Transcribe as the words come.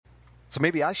So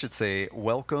maybe I should say,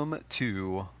 welcome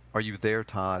to Are You There,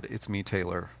 Todd? It's me,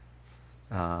 Taylor.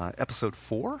 Episode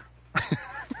 4?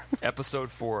 Episode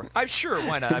 4. I'm sure.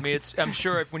 Why not? I mean, I'm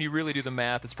sure when you really do the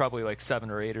math, it's probably like 7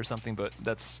 or 8 or something. But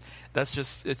that's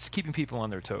just it's keeping people on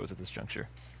their toes at this juncture.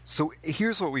 So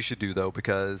here's what we should do, though,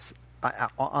 because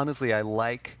honestly, I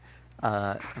like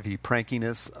the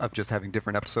prankiness of just having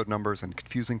different episode numbers and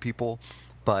confusing people.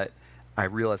 But I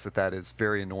realize that is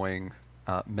very annoying.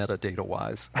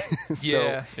 Metadata-wise.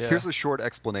 So here's a short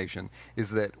explanation, is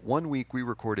that 1 week we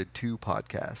recorded 2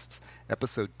 podcasts,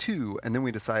 episode 2, and then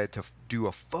we decided to do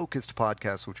a focused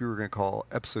podcast, which we were going to call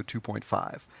episode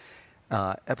 2.5.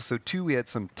 Episode 2 we had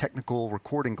some technical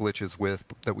recording glitches with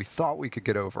that we thought we could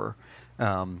get over,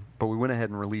 but we went ahead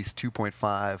and released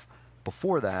 2.5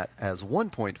 before that as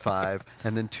 1.5,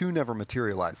 and then 2 never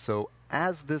materialized. So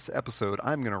as this episode,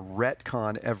 I'm going to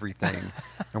retcon everything,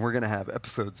 and we're going to have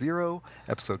episode 0,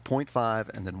 episode 0.5,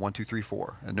 and then 1, 2, 3,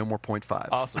 4, and no more 0.5s.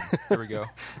 Awesome. There we go.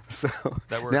 So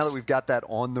that works. Now that we've got that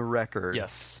on the record,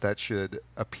 yes, that should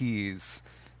appease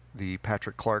the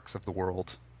Patrick Clarks of the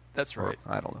world. That's right.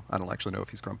 Or, I don't know. I don't actually know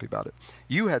if he's grumpy about it.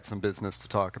 You had some business to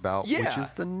talk about, which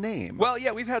is the name. Well,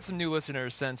 yeah, we've had some new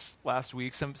listeners since last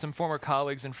week. Some former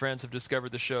colleagues and friends have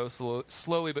discovered the show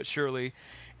slowly but surely,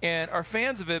 and are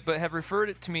fans of it, but have referred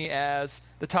it to me as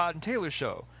the Todd and Taylor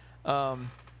Show.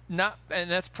 And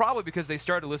that's probably because they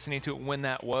started listening to it when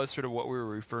that was sort of what we were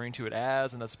referring to it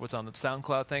as, and that's what's on the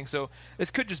SoundCloud thing. So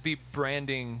this could just be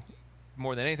branding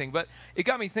more than anything. But it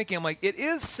got me thinking. I'm like, it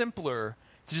is simpler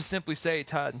to just simply say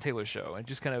Todd and Taylor Show, and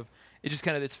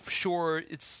it's short,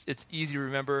 it's easy to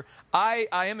remember. I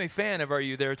am a fan of Are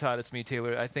You There, Todd? It's me,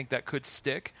 Taylor. I think that could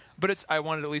stick, but I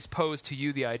wanted to at least pose to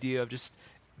you the idea of just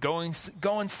going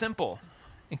simple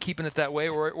and keeping it that way,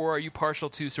 or are you partial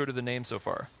to sort of the name so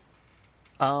far?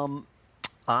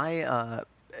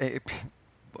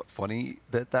 Funny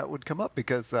that would come up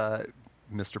because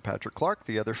Mr. Patrick Clark,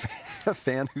 the other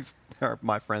fan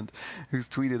my friend who's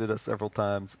tweeted at us several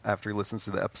times after he listens to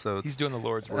the episodes. He's doing the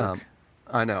Lord's work.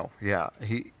 I know, yeah.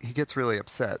 He gets really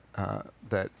upset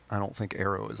that I don't think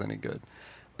Arrow is any good.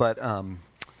 But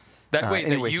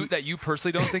that you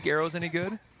personally don't think Arrow's any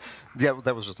good? Yeah,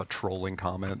 that was just a trolling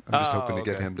comment. I'm just hoping to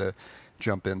get him to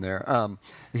jump in there.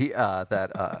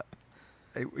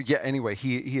 Anyway,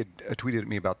 he had tweeted at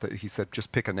me about that. He said,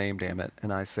 just pick a name, damn it.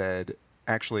 And I said,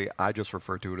 actually, I just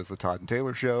refer to it as the Todd and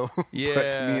Taylor Show. Yeah.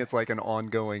 But to me, it's like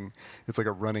it's like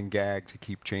a running gag to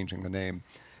keep changing the name.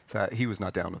 So he was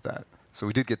not down with that. So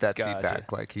we did get that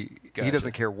feedback. Like he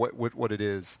doesn't care what it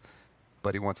is,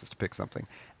 but he wants us to pick something.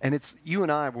 And it's you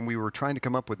and I, when we were trying to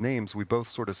come up with names, we both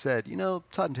sort of said,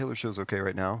 Todd and Taylor Show's okay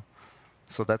right now.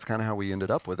 So that's kind of how we ended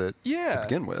up with it to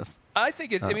begin with. I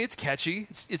think it's catchy.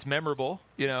 It's memorable,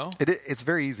 It's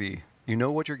very easy. You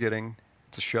know what you're getting.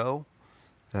 It's a show.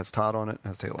 It has Todd on it. It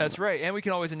has Taylor on it. That's right. And we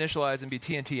can always initialize and be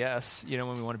TNTS,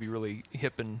 when we want to be really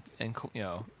hip and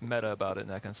meta about it and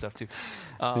that kind of stuff too.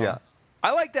 Yeah.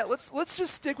 I like that. Let's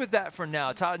just stick with that for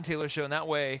now. Todd and Taylor Show, and that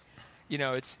way,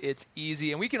 it's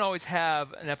easy, and we can always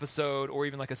have an episode or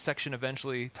even like a section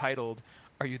eventually titled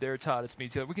 "Are You There, Todd? It's me,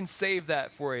 Taylor." We can save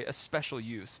that for a special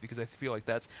use because I feel like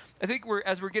I think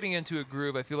as we're getting into a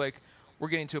groove, I feel like we're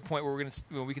getting to a point where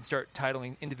we can start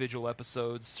titling individual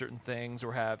episodes certain things,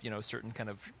 or have certain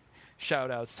kind of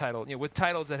shout-outs titled with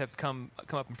titles that have come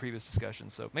up in previous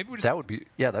discussions. So maybe we just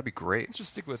that'd be great. Let's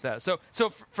just stick with that. So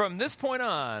from this point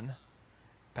on,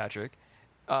 Patrick,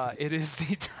 it is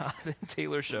the Todd and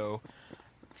Taylor Show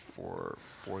for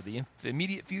the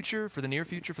immediate future, for the near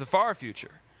future, for the far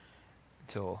future,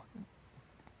 until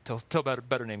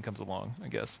better name comes along, I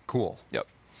guess. Cool. Yep.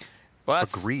 Well,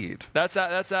 agreed. That's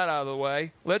that out of the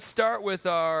way. Let's start with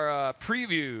our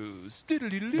previews,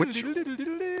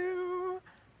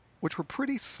 which were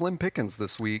pretty slim pickings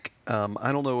this week.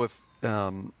 I don't know if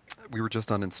we were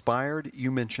just uninspired.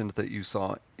 You mentioned that you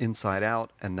saw Inside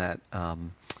Out and that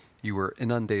you were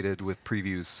inundated with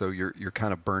previews, so you're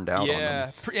kind of burned out on them.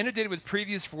 Yeah, inundated with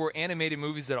previews for animated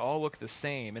movies that all look the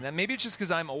same. And then maybe it's just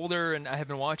because I'm older and I have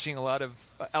been watching a lot of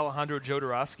Alejandro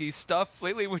Jodorowsky stuff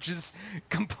lately, which is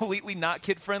completely not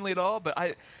kid-friendly at all. But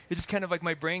it just kind of like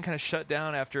my brain kind of shut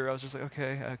down after I was just like,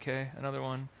 okay, another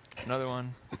one.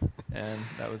 And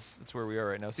that's where we are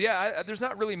right now. So yeah, there's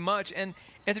not really much, and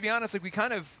to be honest, like we're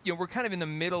kind of in the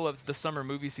middle of the summer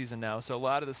movie season now. So a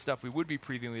lot of the stuff we would be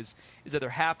previewing is either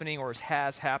happening or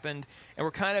has happened, and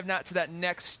we're kind of not to that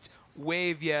next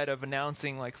wave yet of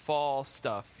announcing like fall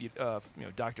stuff.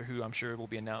 Doctor Who, I'm sure will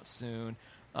be announced soon.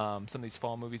 Some of these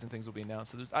fall movies and things will be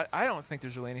announced. So I don't think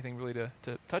there's really anything really to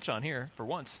touch on here for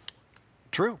once.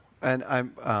 True, and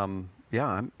I'm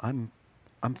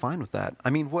I'm fine with that. I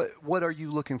mean, what are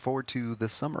you looking forward to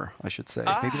this summer? I should say.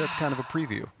 Maybe that's kind of a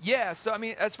preview. Yeah. So I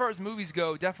mean, as far as movies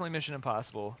go, definitely Mission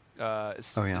Impossible.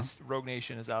 Rogue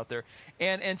Nation is out there,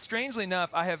 and strangely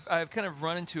enough, I have kind of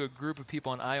run into a group of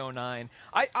people on IO9.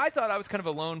 I thought I was kind of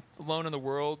alone in the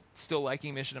world, still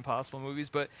liking Mission Impossible movies,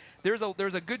 but there's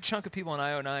a good chunk of people on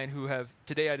IO9 who have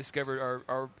today I discovered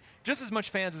are just as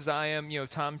much fans as I am.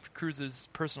 Tom Cruise's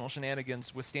personal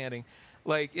shenanigans withstanding.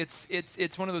 Like it's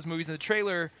one of those movies, and the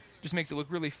trailer just makes it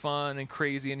look really fun and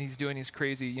crazy, and he's doing his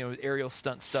crazy aerial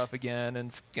stunt stuff again,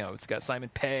 and it's got Simon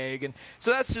Pegg, and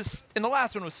so that's just. And the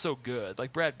last one was so good.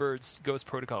 Like Brad Bird's Ghost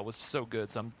Protocol was so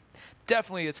good. So I'm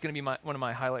definitely it's going to be one of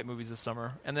my highlight movies this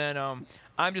summer. And then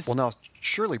I'm just. Well, now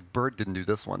surely Bird didn't do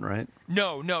this one, right?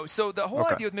 No. So the whole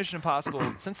idea with Mission Impossible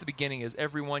since the beginning is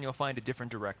every one you'll find a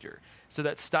different director, so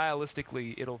that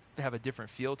stylistically it'll have a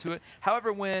different feel to it.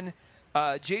 However, when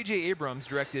J.J. Abrams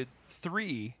directed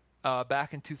 3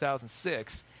 back in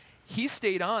 2006. He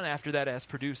stayed on after that as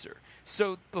producer.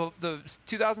 So the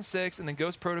 2006 and then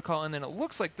Ghost Protocol and then it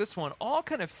looks like this one all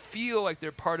kind of feel like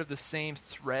they're part of the same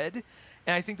thread.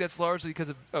 And I think that's largely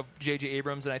because of J.J.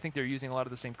 Abrams, and I think they're using a lot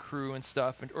of the same crew and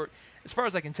stuff. Or as far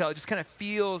as I can tell, it just kind of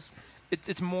feels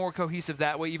it's more cohesive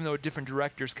that way, even though a different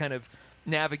director's kind of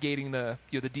navigating the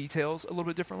the details a little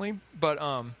bit differently. But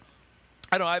I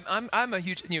don't know. I'm a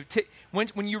huge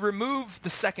when you remove the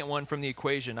second one from the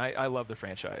equation, I love the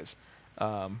franchise,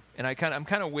 and I'm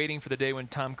kind of waiting for the day when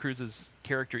Tom Cruise's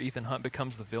character Ethan Hunt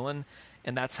becomes the villain,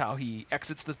 and that's how he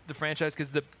exits the franchise.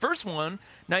 Because the first one,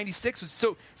 '96, was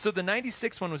so the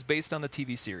 '96 one was based on the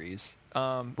TV series,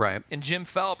 right? And Jim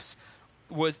Phelps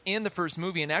was in the first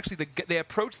movie, and actually they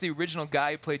approached the original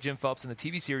guy who played Jim Phelps in the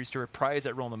TV series to reprise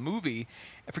that role in the movie.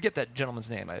 I forget that gentleman's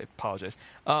name. I apologize.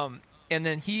 And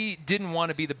then he didn't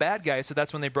want to be the bad guy, so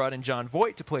that's when they brought in Jon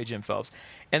Voight to play Jim Phelps.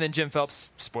 And then Jim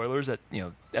Phelps, spoilers at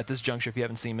this juncture, if you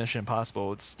haven't seen Mission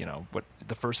Impossible, it's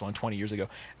the first one 20 years ago.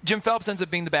 Jim Phelps ends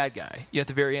up being the bad guy at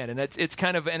the very end, and it's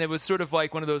kind of, and it was sort of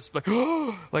like one of those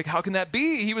like how can that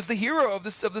be? He was the hero of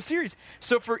the series.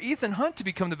 So for Ethan Hunt to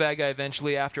become the bad guy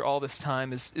eventually after all this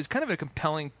time is kind of a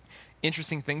compelling,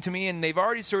 interesting thing to me, and they've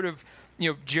already sort of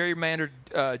gerrymandered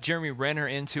Jeremy Renner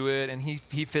into it, and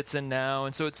he fits in now,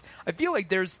 and so I feel like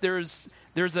there's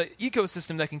an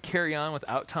ecosystem that can carry on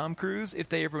without Tom Cruise if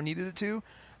they ever needed it to,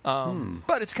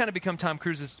 but it's kind of become Tom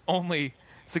Cruise's only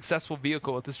successful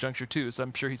vehicle at this juncture too, so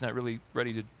I'm sure he's not really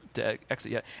ready to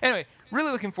exit yet. Anyway,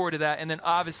 really looking forward to that, and then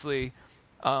obviously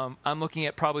I'm looking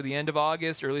at probably the end of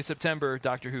August, early September,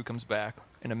 Doctor Who comes back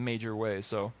in a major way,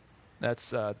 so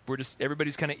that's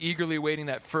everybody's kind of eagerly awaiting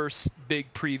that first big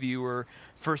preview or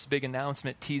first big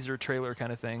announcement, teaser, trailer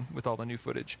kind of thing with all the new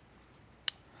footage.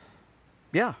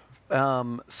 Yeah.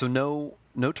 So no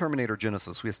Terminator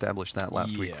Genesis. We established that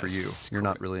last week for you. You're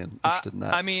not really interested in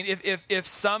that. I mean,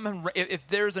 if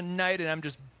there's a night and I'm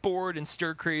just bored and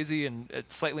stir crazy and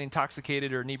slightly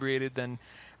intoxicated or inebriated, then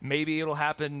maybe it'll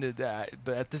happen.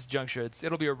 But at this juncture,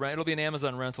 it'll be an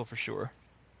Amazon rental for sure.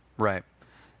 Right.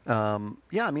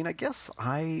 Yeah, I mean, I guess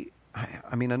I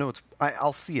know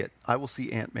I'll see it. I will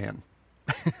see Ant-Man.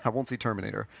 I won't see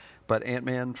Terminator, but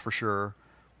Ant-Man for sure.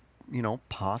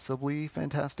 Possibly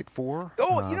Fantastic Four.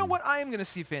 Oh, you know what? I am going to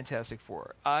see Fantastic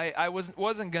Four. I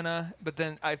wasn't gonna, but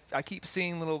then I keep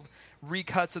seeing little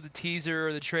recuts of the teaser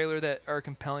or the trailer that are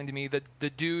compelling to me.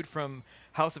 The dude from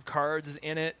House of Cards is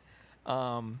in it,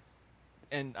 So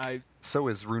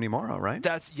is Rooney Mara, right?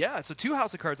 So 2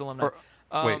 House of Cards alumni.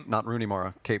 Wait, not Rooney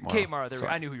Mara, Kate Mara. Kate Mara.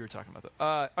 I knew who you were talking about,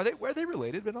 though. Are they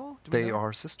related at all? They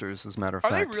are sisters, as a matter of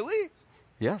fact. Are they really?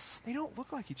 Yes. They don't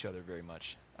look like each other very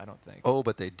much, I don't think. Oh,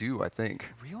 but they do, I think.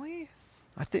 Really?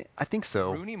 I think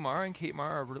so. Rooney Mara and Kate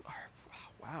Mara are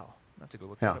wow. I'll have to go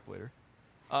look that up later.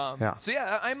 Yeah. So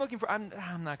yeah, I'm looking for. I'm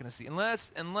not going to see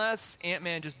unless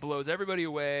Ant-Man just blows everybody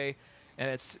away, and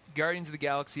it's Guardians of the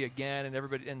Galaxy again,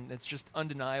 and it's just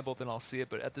undeniable. Then I'll see it.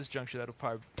 But at this juncture, that'll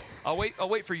probably. I'll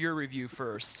wait for your review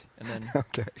first, and then.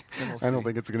 Okay. Then we'll see. I don't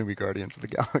think it's going to be Guardians of the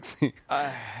Galaxy.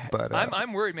 But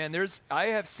I'm worried, man. I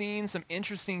have seen some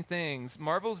interesting things.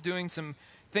 Marvel's doing some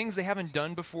things they haven't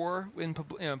done before in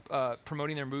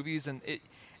promoting their movies, and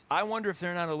I wonder if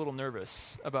they're not a little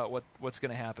nervous about what's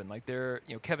going to happen. Like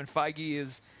Kevin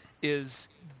Feige is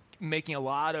making a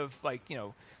lot of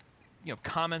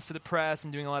comments to the press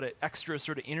and doing a lot of extra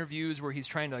sort of interviews where he's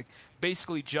trying to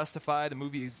basically justify the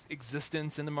movie's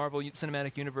existence in the Marvel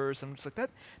Cinematic Universe. And I'm just like,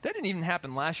 that didn't even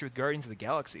happen last year with Guardians of the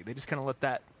Galaxy. They just kind of let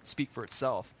that speak for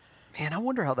itself. Man,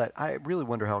 I really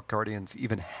wonder how Guardians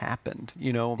even happened.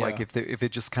 Like if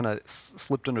it just kind of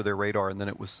slipped under their radar, and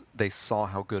then they saw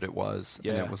how good it was,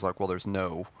 and it was like, well, there's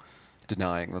no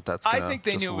denying that that's. I think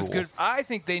they knew rule. it was good. I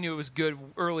think they knew it was good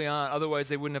early on. Otherwise,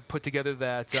 they wouldn't have put together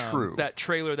that that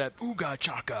trailer, that ooga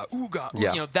chaka ooga.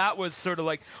 Yeah. You know, that was sort of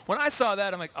like when I saw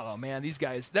that, I'm like, oh man, these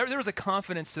guys. There was a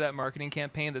confidence to that marketing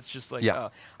campaign that's just like, I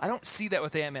don't see that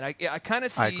with Ant-Man. I kind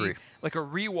of see like a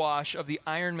rewash of the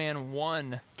Iron Man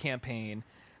 1 campaign,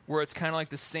 where it's kind of like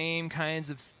the same kinds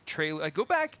of trailer. Like, go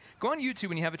on YouTube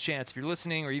when you have a chance, if you're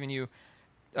listening, or even you,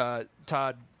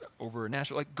 Todd, over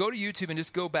Nashville. Like, go to YouTube and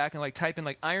just go back and like type in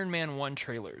like Iron Man 1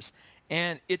 trailers,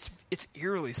 and it's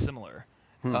eerily similar.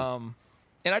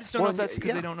 And I just don't know if that's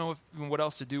because they don't know what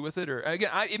else to do with it, or again,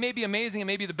 it may be amazing. It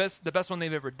may be the best one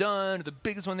they've ever done, or the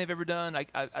biggest one they've ever done.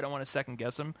 I don't want to second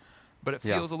guess them, but it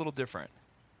feels a little different.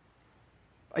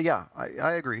 Yeah,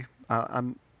 I agree.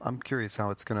 I'm curious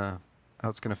how it's gonna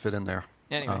fit in there.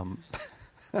 Anyway.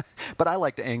 But I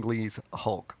liked Ang Lee's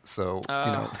Hulk, so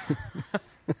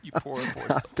you poor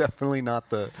soul. Definitely not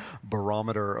the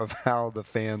barometer of how the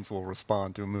fans will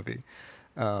respond to a movie.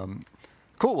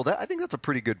 Cool. Well, I think that's a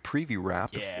pretty good preview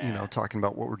wrap. Yeah. Talking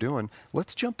about what we're doing.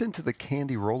 Let's jump into the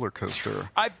Candy roller coaster.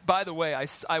 By the way,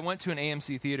 I went to an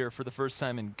AMC theater for the first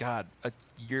time in a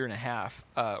year and a half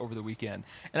over the weekend,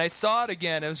 and I saw it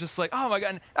again. It was just like, oh my god!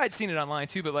 And I'd seen it online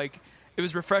too, but like, it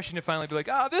was refreshing to finally be like,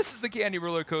 this is the Candy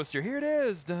roller coaster. Here it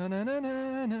is.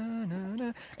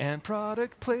 Da-na-na-na-na-na-na. And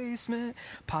product placement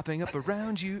popping up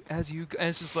around you as you go. And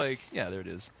it's just like, yeah, there it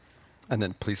is. And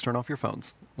then please turn off your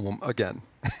phones. Again.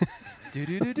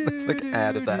 Like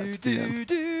added that to the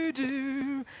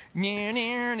end.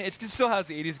 It still has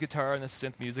the 80s guitar and the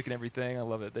synth music and everything. I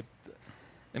love it.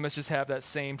 They must just have that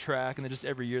same track, and then just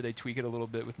every year they tweak it a little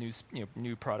bit with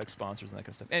new product sponsors and that kind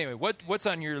of stuff. Anyway, what's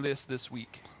on your list this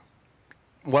week?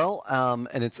 Well,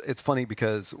 and it's funny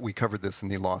because we covered this in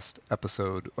the Lost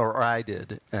episode, or I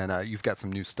did, and you've got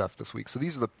some new stuff this week. So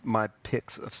these are my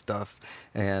picks of stuff,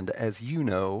 and as you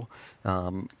know,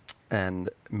 and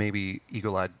maybe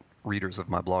eagle-eyed readers of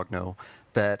my blog know,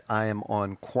 that I am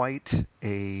on quite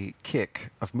a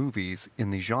kick of movies in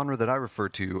the genre that I refer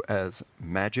to as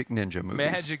Magic Ninja movies.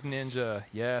 Magic Ninja,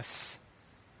 yes.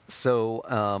 So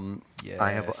yes.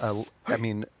 I have,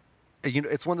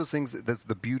 it's one of those things that's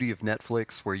the beauty of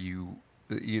Netflix, where you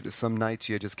some nights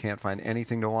you just can't find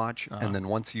anything to watch, and then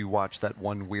once you watch that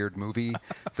one weird movie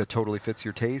that totally fits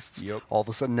your tastes, all of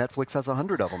a sudden Netflix has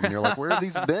 100 of them, and you're like, where have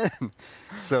these been?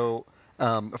 So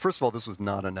first of all, this was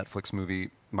not a Netflix movie,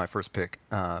 my first pick,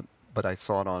 but I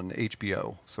saw it on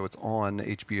HBO, so it's on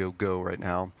HBO Go right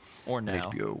now. Or Now.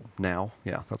 HBO Now,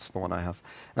 yeah, that's the one I have,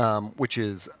 which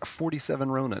is 47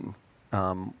 Ronin,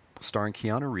 starring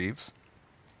Keanu Reeves,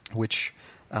 which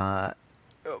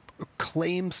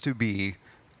claims to be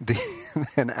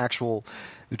an actual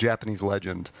Japanese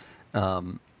legend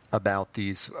about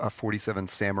these 47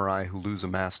 samurai who lose a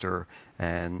master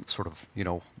and sort of,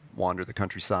 wander the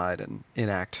countryside and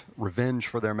enact revenge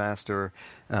for their master,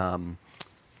 and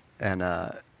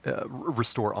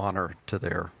restore honor to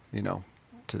their,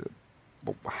 to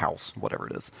house, whatever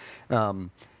it is.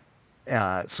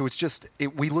 So it's just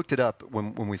we looked it up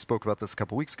when we spoke about this a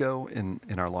couple weeks ago in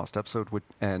our Lost episode,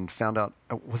 and found out,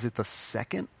 was it the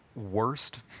second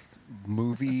worst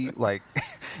movie? Like,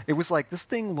 it was like this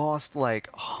thing lost like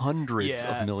hundreds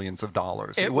of millions of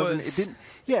dollars. It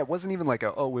wasn't even like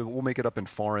we'll make it up in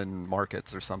foreign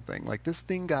markets or something. Like, this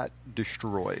thing got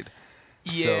destroyed.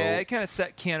 Yeah, it kind of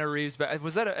set Keanu Reeves back.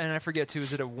 Was that and I forget too,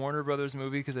 is it a Warner Brothers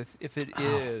movie? Because if it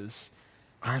is,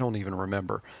 I don't even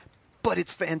remember. But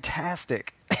it's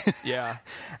fantastic. Yeah.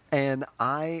 And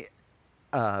I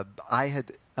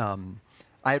had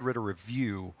read a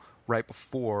review right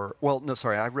before. Well, no,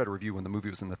 sorry, I read a review when the movie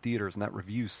was in the theaters, and that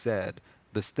review said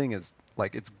this thing is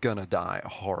like, it's gonna die a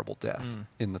horrible death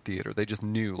in the theater. They just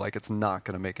knew like it's not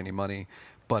gonna make any money,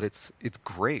 but it's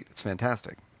great. It's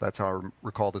fantastic. That's how I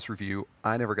recall this review.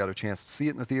 I never got a chance to see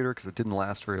it in the theater because it didn't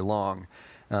last very long.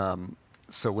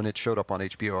 So when it showed up on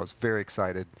HBO, I was very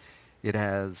excited. It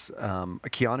has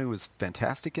Keanu is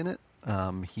fantastic in it.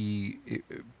 He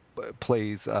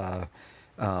plays, I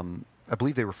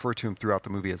believe they refer to him throughout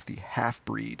the movie as the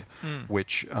half-breed,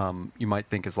 which you might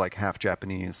think is like half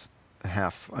Japanese,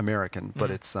 half American,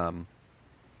 but it's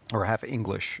or half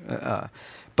English,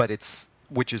 but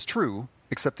which is true,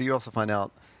 except that you also find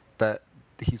out that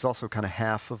he's also kind of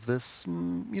half of this,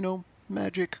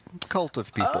 magic cult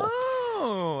of people.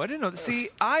 Oh, I didn't know. See,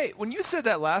 when you said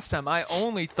that last time, I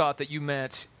only thought that you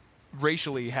meant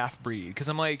racially half-breed, because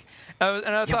I'm like,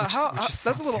 I thought that's a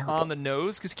little terrible on the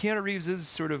nose, because Keanu Reeves is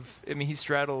sort of, he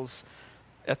straddles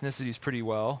ethnicities pretty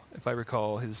well, if I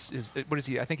recall. His what is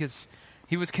he? I think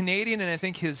he was Canadian, and I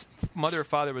think his mother or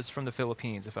father was from the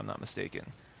Philippines, if I'm not mistaken.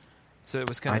 So it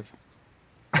was kind of.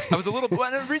 I was a little.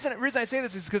 Well, the reason I say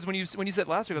this is because when you said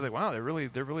last week, I was like, wow, they're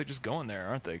really just going there,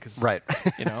 aren't they? Cause, right.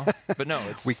 But no,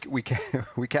 it's we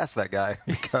cast that guy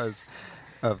because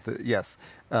of the yes.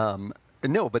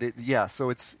 No, but so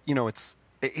it's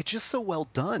it's just so well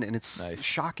done, and it's nice.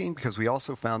 Shocking because we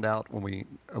also found out when we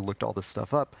looked all this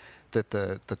stuff up that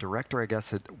the director, I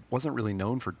guess, wasn't really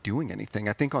known for doing anything.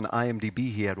 I think on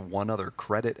IMDb he had one other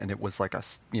credit, and it was like a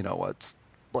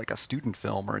student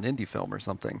film or an indie film or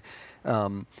something.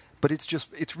 But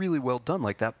it's really well done.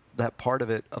 Like that part of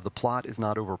the plot is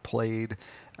not overplayed.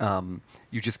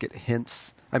 You just get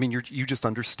hints. I mean, you just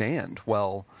understand.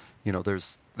 Well,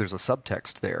 there's a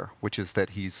subtext there, which is that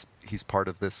he's part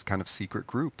of this kind of secret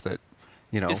group that,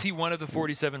 Is he one of the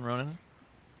 47 Ronin?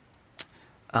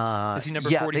 Is he number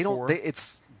 44?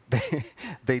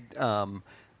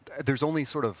 There's only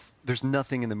there's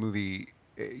nothing in the movie,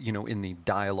 in the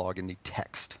dialogue, in the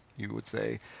text, you would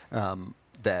say,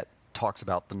 that talks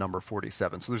about the number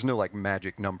 47. So there's no like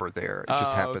magic number there. It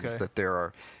just happens that there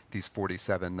are these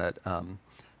 47 that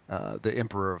the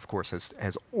Emperor, of course,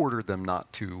 has ordered them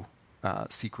not to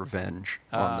seek revenge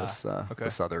on this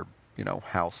other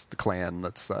house, the clan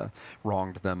that's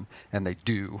wronged them, and they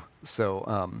do.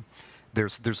 So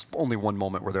there's only one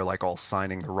moment where they're like all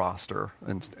signing the roster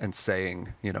and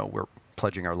saying, we're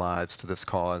pledging our lives to this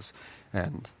cause,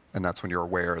 and that's when you're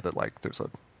aware that like there's a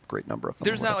great number of them.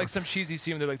 There's not like some cheesy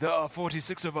scene where they're like,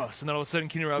 46 of us, and then all of a sudden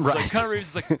Keanu Reeves is like, Keanu Reeves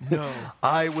is like, no,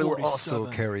 I will 47. also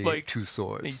carry like, 2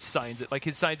 swords. He signs it like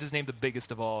he signs his name the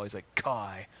biggest of all. He's like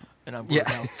Kai, and I'm going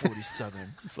down 47.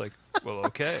 It's like, well,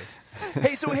 okay.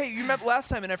 Hey, you remember last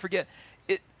time, and I forget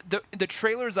it. The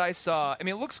trailers I saw, I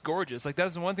mean, it looks gorgeous. Like that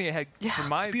was the one thing it had from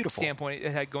my standpoint.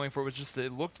 It had going for it was just that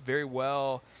it looked very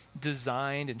well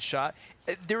designed and shot.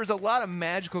 There was a lot of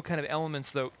magical kind of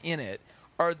elements though in it.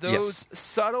 Are those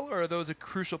subtle, or are those a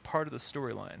crucial part of the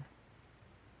storyline?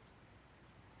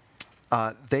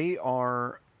 They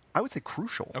are, I would say,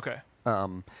 crucial. Okay.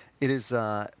 It is,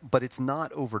 but it's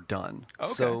not overdone.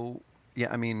 Okay. So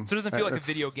I mean, so it doesn't feel like a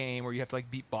video game where you have to like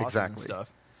beat bosses and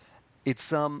stuff.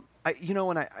 It's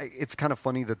it's kind of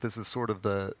funny that this is sort of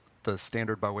the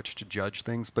standard by which to judge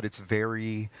things, but it's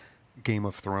very Game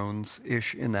of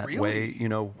Thrones-ish in that way.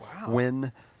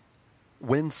 Wow.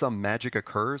 When some magic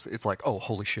occurs, it's like, oh,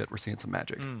 holy shit, we're seeing some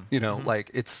magic.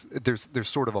 Like there's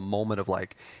sort of a moment of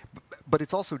like, but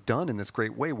it's also done in this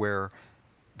great way where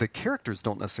the characters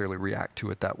don't necessarily react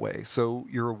to it that way. So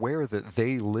you're aware that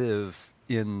they live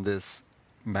in this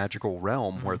magical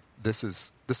realm where this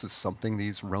is something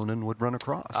these Ronin would run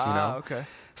across. Okay.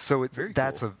 So Very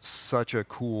that's cool. such a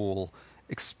cool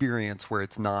experience where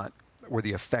it's not, where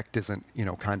the effect isn't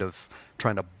kind of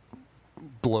trying to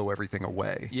blow everything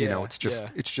away. It's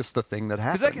just the thing that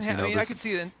happens. Because that can happen. I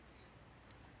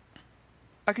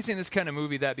could see in this kind of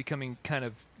movie that becoming kind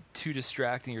of too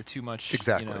distracting or too much.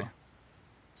 Exactly.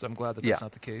 So I'm glad that that's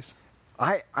not the case.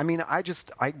 I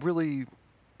really,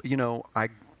 I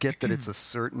get that it's a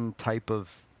certain type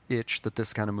of itch that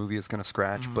this kind of movie is going to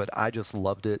scratch, but I just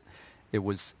loved it. It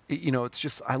was, it's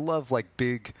just, I love like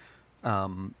big,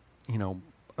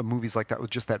 movies like that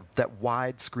with just that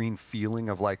widescreen feeling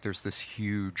of like there's this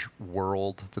huge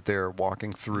world that they're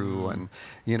walking through, and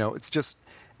it's just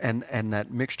and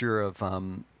that mixture of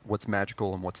what's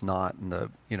magical and what's not, and the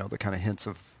the kind of hints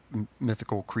of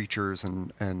mythical creatures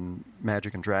and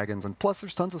magic and dragons, and plus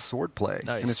there's tons of sword play.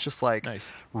 Nice. And it's just like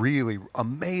really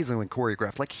amazingly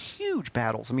choreographed, like huge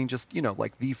battles. I mean, just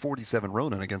like the 47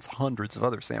 Ronin against hundreds of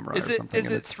other samurai or something. Is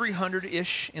it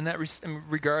 300-ish in that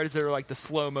regard? Is there like the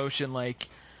slow motion like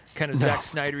kind of Zack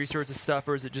Snyder-y sorts of stuff,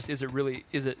 or is it does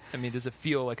it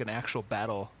feel like an actual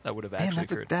battle that would have actually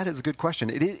occurred? That is a good question.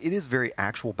 It is very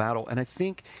actual battle, and I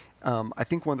think one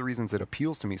of the reasons it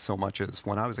appeals to me so much is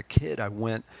when I was a kid, I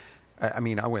went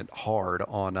hard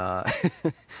on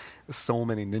so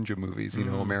many ninja movies,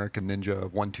 American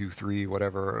Ninja 1, 2, 3,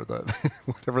 whatever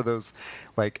whatever those,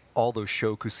 like all those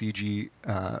Shokusiji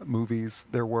movies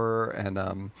there were, and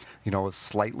I was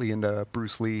slightly into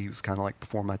Bruce Lee. He was kind of like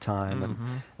before my time,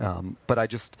 and but I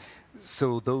just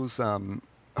those.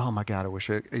 Oh my God! I wish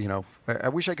I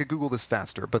wish I could Google this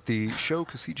faster. But the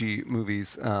Shokusiji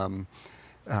movies that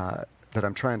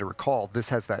I'm trying to recall, this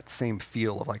has that same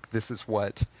feel of like this is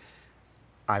what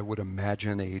I would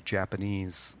imagine a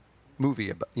Japanese movie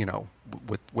about,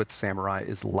 with samurai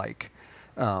is like.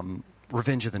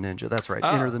 Revenge of the Ninja, that's right.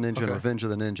 Enter the Ninja, and Revenge of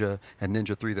the Ninja, and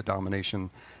Ninja 3: The Domination.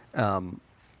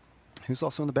 Who's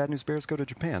also in the Bad News Bears Go to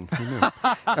Japan? Who knew?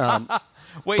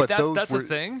 Wait, that's a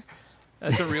thing?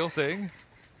 That's a real thing?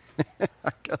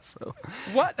 I guess So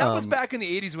What? That was back in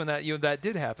the 80s when that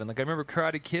did happen. Like, I remember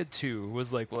Karate Kid 2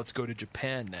 was like, well, let's go to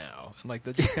Japan now. And, like,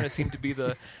 that just kind of seemed to be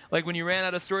the... Like, when you ran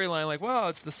out of storyline, like, well,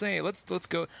 it's the same. Let's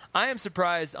go. I am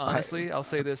surprised, honestly, I'll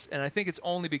say this, and I think it's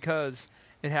only because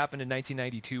it happened in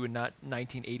 1992 and not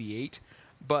 1988.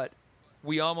 But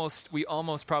we almost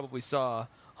probably saw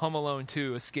Home Alone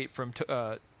 2 Escape from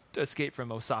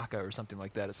Osaka or something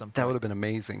like that at some point. That would have been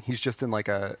amazing. He's just in like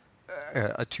a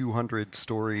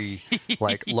 200-story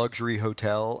like luxury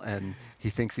hotel, and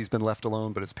he thinks he's been left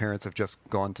alone, but his parents have just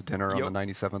gone to dinner on the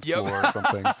 97th floor or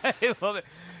something. I love it.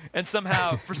 And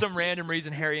somehow, for some random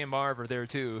reason, Harry and Marv are there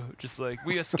too. Just like,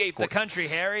 we escaped the country,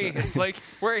 Harry. It's like,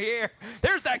 we're here.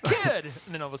 There's that kid.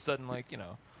 And then all of a sudden, like,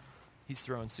 he's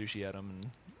throwing sushi at him and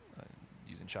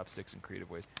using chopsticks in creative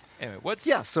ways. Anyway,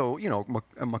 so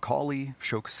Macaulay,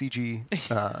 Shokusiji,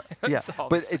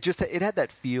 but it had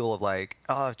that feel of like,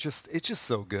 it's just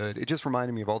so good. It just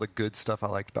reminded me of all the good stuff I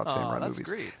liked about samurai that's movies.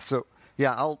 Great. So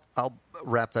yeah, I'll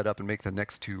wrap that up and make the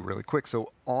next two really quick.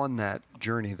 So on that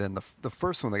journey, then the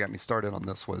first one that got me started on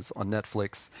this was on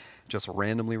Netflix. Just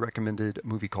randomly recommended a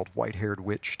movie called White Haired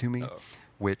Witch to me,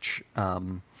 which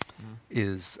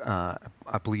is I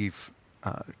believe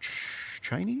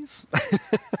Chinese.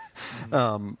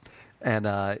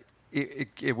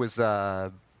 It was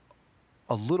a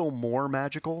little more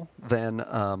magical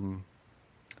than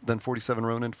 47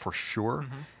 Ronin for sure,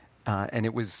 and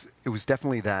it was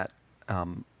definitely that.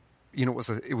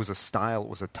 It was a style, it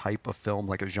was a type of film,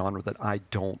 like a genre that I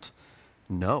don't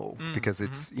know because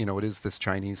it's it is this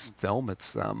Chinese film.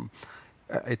 It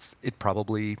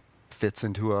probably fits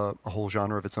into a whole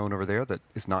genre of its own over there that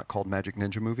is not called magic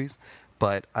ninja movies.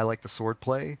 But I like the sword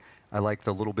play. I like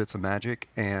the little bits of magic,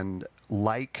 and it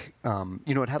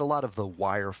had a lot of the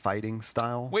wire fighting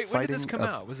style. Wait, when did this come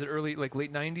out? Was it early, like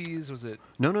late 90s? Was it?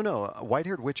 No.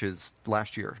 White-Haired Witch is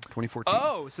last year, 2014.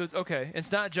 Oh, so it's okay.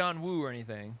 It's not John Woo or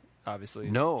anything, obviously.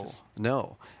 No.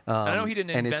 I know he didn't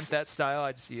invent that style.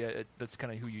 I just that's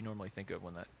kind of who you normally think of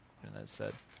when that's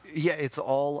said. Yeah, it's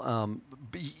all.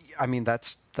 I mean,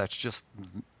 that's just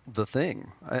the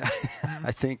thing.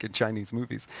 I think in Chinese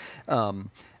movies, and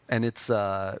it's.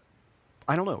 I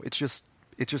don't know. It's just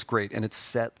great, and it's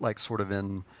set like sort of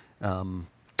in, that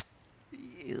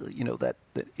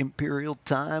imperial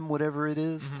time, whatever it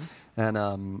is,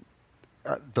 and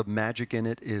the magic in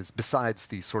it is, besides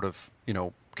the sort of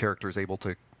characters able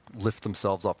to lift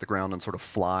themselves off the ground and sort of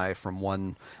fly from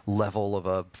one level of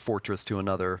a fortress to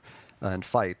another and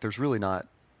fight. There's really not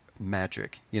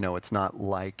magic. It's not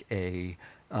like a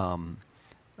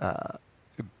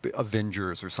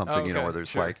Avengers or something, where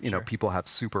there's people have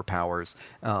superpowers.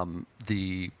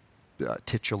 The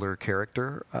titular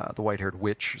character, the white-haired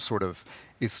witch,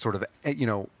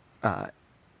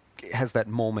 has that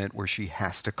moment where she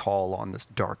has to call on this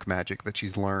dark magic that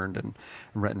she's learned and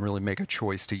really make a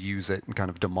choice to use it and kind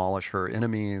of demolish her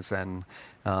enemies. And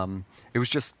it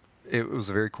was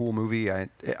a very cool movie.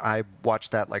 I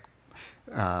watched that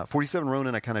 47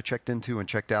 Ronin I kind of checked into and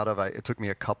checked out of. It took me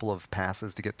a couple of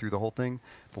passes to get through the whole thing.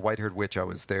 The White-Haired Witch, I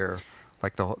was there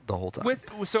like the whole time.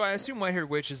 So I assume White-Haired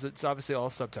Witch it's obviously all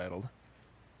subtitled.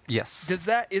 Yes. Does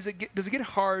it get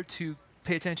hard to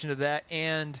pay attention to that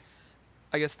and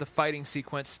I guess the fighting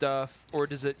sequence stuff, or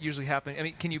does it usually happen? I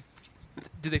mean,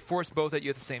 do they force both at you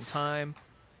at the same time?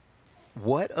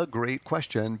 What a great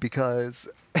question, because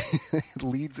it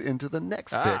leads into the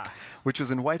next pick, which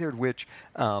was in White-Haired Witch.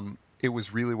 It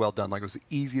was really well done. Like, it was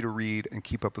easy to read and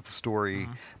keep up with the story,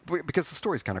 because the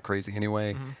story's kind of crazy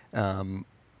anyway.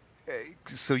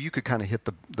 So you could kind of hit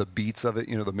the beats of it,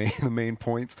 the main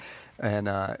points, and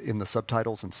in the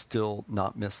subtitles, and still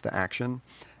not miss the action.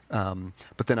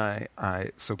 But then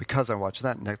so because I watched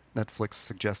that, Netflix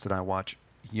suggested I watch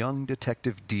Young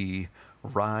Detective D: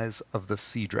 Rise of the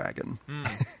Sea Dragon,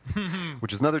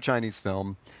 which is another Chinese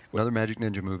film, another Magic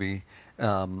Ninja movie.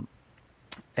 No,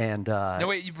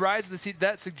 wait, Rise of the Sea,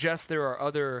 that suggests there are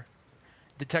other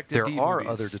Detective D movies. There are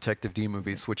other Detective D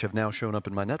movies, which have now shown up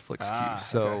in my Netflix queue.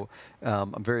 So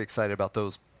I'm very excited about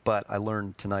those. But I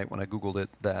learned tonight when I Googled it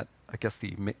that I guess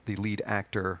the lead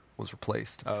actor was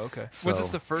replaced. Oh, okay. So, was this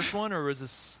the first one, or was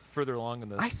this further along in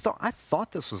this? I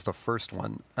thought this was the first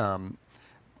one. But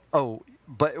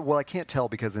I can't tell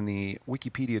because in the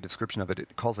Wikipedia description of it,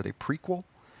 it calls it a prequel.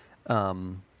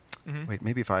 Wait,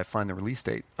 maybe if I find the release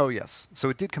date. Oh, yes. So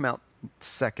it did come out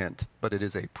second, but it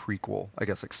is a prequel, I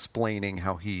guess, explaining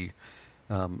how he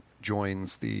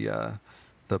joins the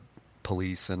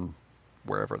police and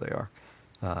wherever they are.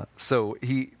 So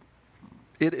it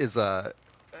is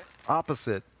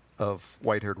opposite of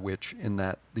White-Haired Witch in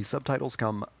that the subtitles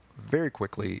come very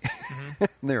quickly.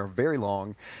 They are very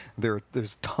long.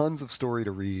 There's tons of story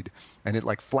to read, and it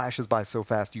like flashes by so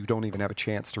fast you don't even have a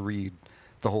chance to read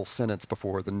the whole sentence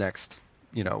before the next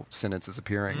sentence is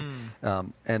appearing.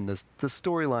 And the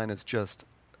storyline is just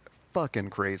fucking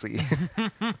crazy.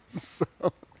 So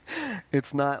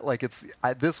it's not like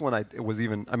this one. It was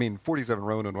even. I mean, 47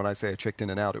 Ronin. When I say I checked in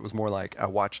and out, it was more like I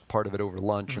watched part of it over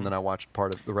lunch, and then I watched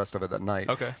part of the rest of it that night.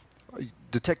 Okay.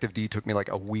 Detective D took me like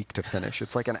a week to finish.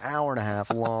 It's like an hour and a half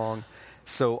long.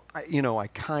 So I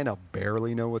kind of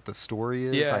barely know what the story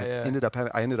is. I ended up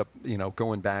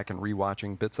going back and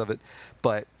rewatching bits of it,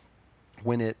 but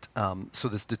when so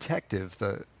this detective,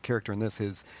 the character in this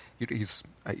he's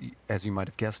as you might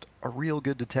have guessed, a real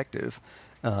good detective,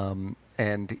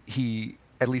 and he,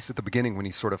 at least at the beginning when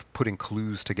he's sort of putting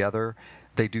clues together,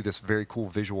 they do this very cool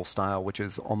visual style, which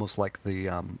is almost like the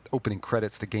opening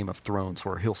credits to Game of Thrones,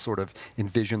 where he'll sort of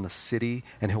envision the city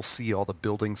and he'll see all the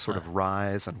buildings sort of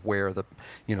rise and where the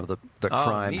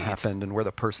crime happened and where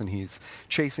the person he's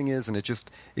chasing is, and it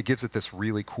gives it this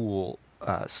really cool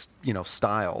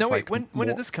style. No, wait, when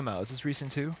did this come out? Is this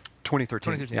recent too?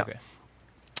 2013. Yeah. Okay.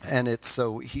 And it's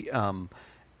so he.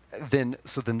 Then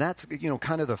that's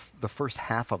kind of the first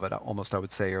half of it, almost I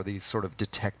would say, are these sort of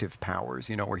detective powers,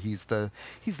 where he's the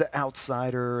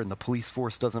outsider and the police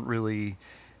force doesn't really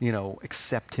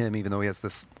accept him, even though he has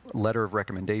this letter of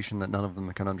recommendation that none of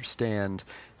them can understand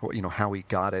how he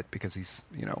got it, because he's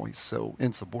so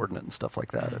insubordinate and stuff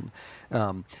like that.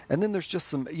 And then there's just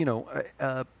some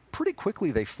pretty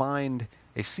quickly they find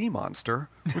a sea monster,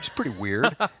 which is pretty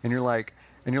weird, and you're like,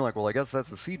 well, I guess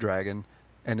that's a sea dragon.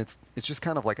 And it's just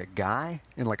kind of like a guy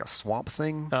in like a Swamp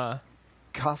Thing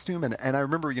costume. And I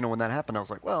remember, when that happened, I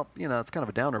was like, well, it's kind of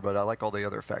a downer, but I like all the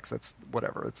other effects. That's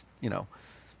whatever. It's,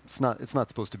 it's not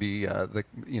supposed to be the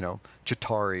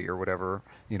Chitauri or whatever,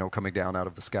 coming down out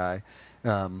of the sky.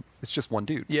 It's just one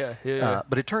dude. Yeah.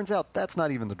 But it turns out that's not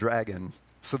even the dragon.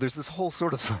 So there's this whole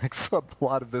sort of like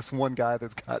subplot of this one guy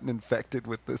that's gotten infected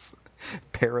with this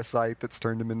parasite that's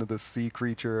turned him into this sea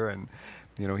creature, and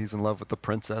he's in love with the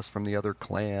princess from the other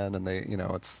clan, and they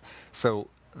it's so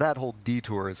that whole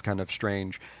detour is kind of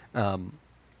strange.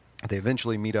 They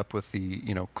eventually meet up with the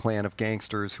clan of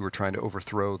gangsters who are trying to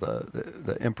overthrow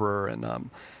the emperor, and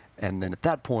then at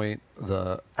that point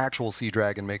the actual sea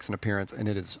dragon makes an appearance, and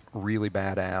it is really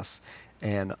badass.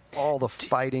 And all the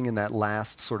fighting in that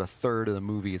last sort of third of the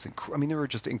movie is there were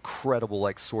just incredible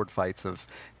like sword fights of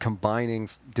combining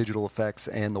digital effects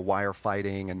and the wire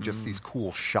fighting, and just these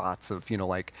cool shots of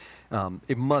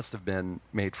it must have been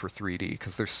made for 3D,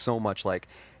 because there's so much like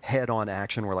head-on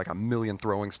action where like a million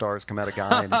throwing stars come at a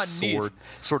guy, and his sword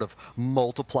sort of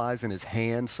multiplies in his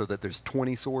hand so that there's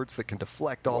 20 swords that can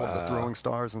deflect all of the throwing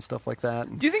stars and stuff like that.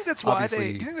 And do you think that's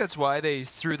why they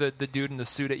threw the dude in the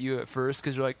suit at you at first?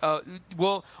 Because you're like, oh,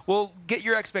 we'll get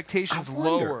your expectations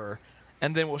lower,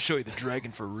 and then we'll show you the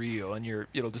dragon for real, and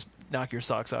it'll just knock your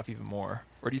socks off even more.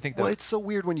 Or do you think that? Well, it's so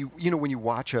weird when you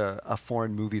watch a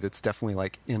foreign movie that's definitely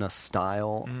like in a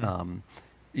style.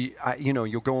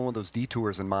 You'll go on one of those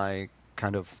detours, and my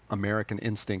kind of American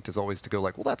instinct is always to go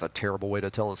like, well, that's a terrible way to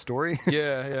tell a story.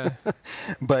 Yeah.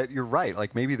 But you're right.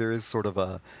 Like maybe there is sort of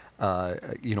a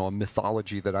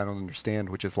mythology that I don't understand,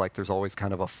 which is like there's always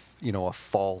kind of a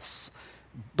false.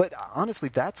 But honestly,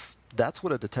 that's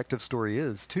what a detective story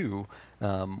is too,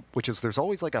 which is there's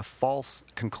always like a false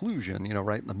conclusion,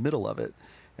 right in the middle of it,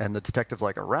 and the detective's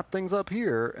like, wrap things up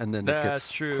here, and then it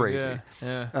gets crazy.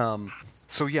 Yeah.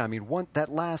 So yeah, that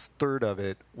last third of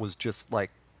it was just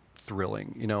like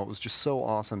thrilling. It was just so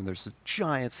awesome. There's a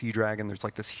giant sea dragon. There's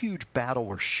like this huge battle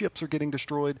where ships are getting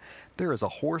destroyed. There is a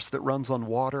horse that runs on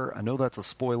water. I know that's a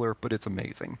spoiler, but it's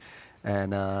amazing.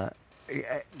 And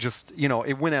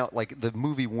it went out like the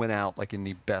movie went out like in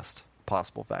the best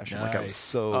possible fashion. Nice. Like I was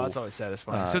so. Oh, it's always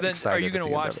satisfying. So then, are you going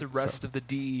to watch the rest of the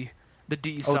D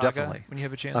saga definitely. when you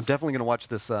have a chance? I'm definitely going to watch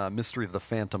this Mystery of the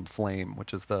Phantom Flame,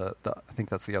 which is I think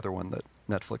that's the other one that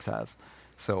Netflix has.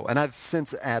 So, and I've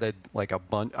since added like a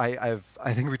bunch. I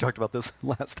think we talked about this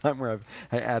last time, where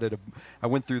I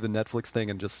went through the Netflix thing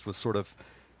and just was sort of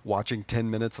watching 10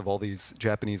 minutes of all these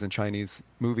Japanese and Chinese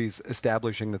movies,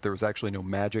 establishing that there was actually no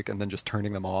magic, and then just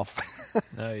turning them off.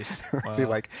 Nice. Wow. Be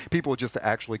like, people would just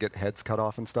actually get heads cut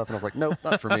off and stuff, and I was like, nope,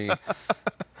 not for me.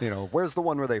 Where's the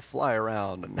one where they fly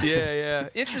around? And yeah.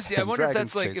 Interesting. I wonder if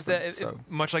that's like if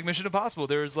much like Mission Impossible,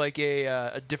 there's like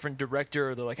a different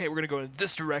director. They're like, hey, we're going to go in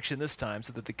this direction this time,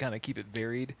 so that they kind of keep it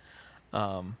varied.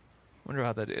 Wonder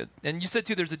how that is. And you said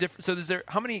too, there's a different. So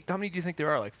how many do you think there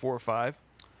are? Like 4 or 5?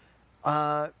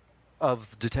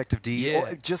 Of Detective D? Yeah.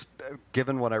 Well, just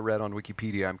given what I read on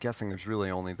Wikipedia, I'm guessing there's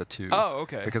really only the 2. Oh,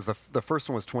 okay. Because the first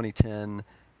one was 2010,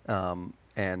 and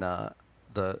the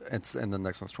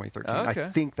next one's 2013. Okay. I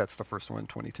think that's the first one,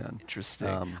 2010.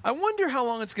 Interesting. I wonder how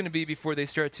long it's going to be before they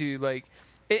start to like.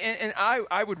 And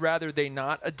I would rather they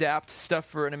not adapt stuff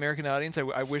for an American audience.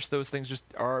 I wish those things just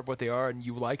are what they are and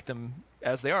you like them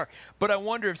as they are. But I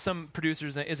wonder if some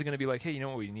producers isn't going to be like, hey, you know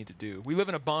what we need to do? We live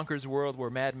in a bonkers world where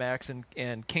Mad Max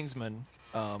and Kingsman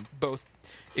both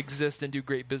exist and do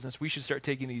great business. We should start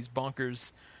taking these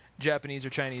bonkers Japanese or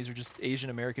Chinese or just Asian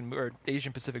American or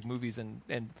Asian Pacific movies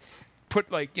and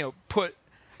put I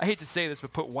hate to say this,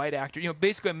 but put white actors,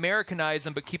 basically Americanize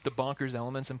them but keep the bonkers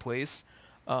elements in place.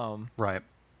 Right.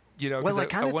 Well, I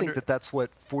kind of think that that's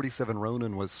what 47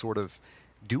 Ronin was sort of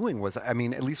doing. Was, I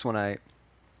mean, at least when I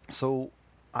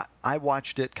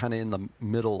watched it kind of in the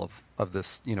middle of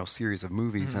this series of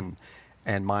movies, and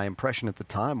my impression at the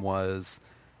time was,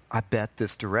 I bet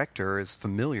this director is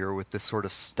familiar with this sort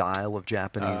of style of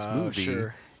Japanese movie.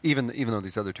 Sure. Even though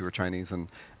these other two are Chinese, and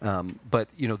but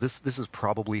this is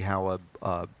probably how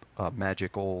a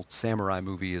magical samurai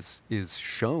movie is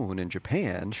shown in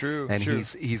Japan. True, and true.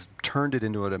 he's turned it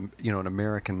into an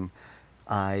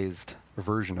Americanized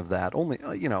version of that. Only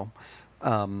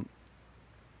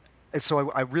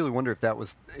so I really wonder if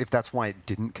that's why it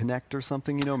didn't connect or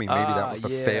something. I mean, maybe that was the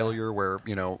failure where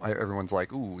everyone's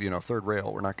like, ooh, third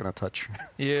rail, we're not going to touch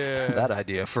that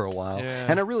idea for a while. Yeah.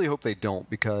 And I really hope they don't,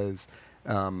 because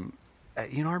I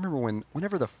remember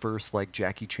whenever the first like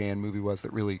Jackie Chan movie was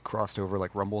that really crossed over,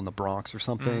 like Rumble in the Bronx or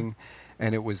something,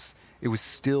 and it was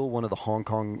still one of the Hong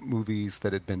Kong movies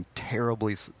that had been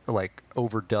terribly like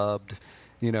overdubbed,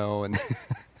 and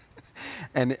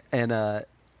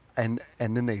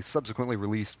then they subsequently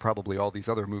released probably all these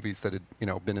other movies that had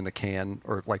been in the can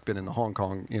or like been in the Hong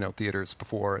Kong theaters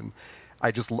before, and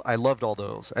I loved all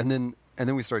those, and then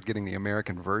we started getting the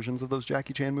American versions of those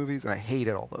Jackie Chan movies, and I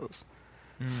hated all those.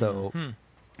 So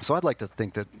I'd like to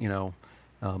think that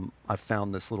I've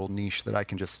found this little niche that I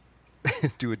can just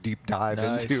do a deep dive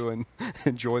into and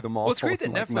enjoy them all. Well, it's great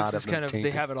that like, Netflix is kind of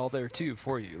tainted. they have it all there too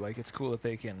for you. Like, it's cool that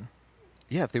they can.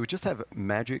 Yeah, if they would just have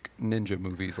magic ninja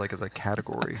movies like as a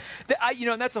category.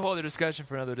 And that's a whole other discussion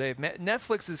for another day.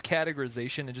 Netflix's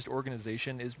categorization and just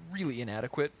organization is really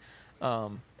inadequate.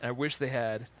 And I wish they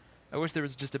had. I wish there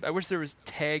was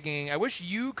tagging. I wish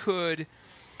you could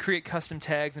create custom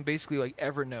tags and basically like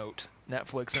Evernote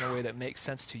Netflix in a way that makes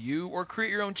sense to you, or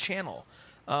create your own channel.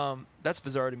 That's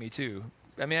bizarre to me too.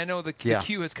 I mean, I know the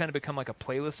queue has kind of become like a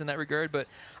playlist in that regard, but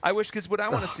I wish, because what I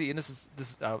want to see, and this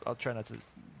is I'll try not to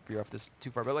veer off this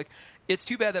too far, but like, it's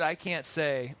too bad that I can't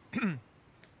say,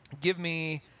 give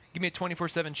me a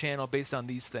 24/7 channel based on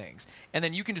these things, and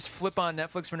then you can just flip on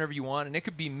Netflix whenever you want, and it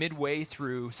could be midway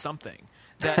through something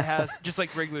that has just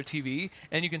like regular TV,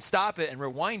 and you can stop it and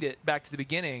rewind it back to the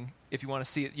beginning if you want to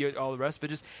see it, all the rest, but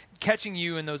just catching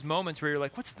you in those moments where you're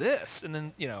like, what's this? And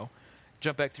then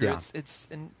jump back through.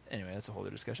 And anyway, that's a whole other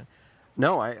discussion.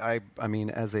 No, I mean,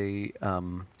 as a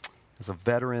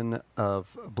veteran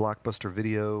of Blockbuster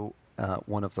Video,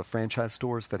 one of the franchise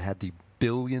stores that had the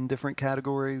billion different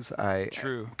categories, I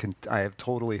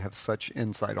totally have such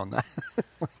insight on that.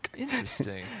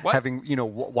 Interesting. Having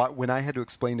when I had to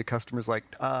explain to customers, like,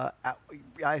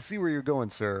 I see where you're going,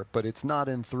 sir, but it's not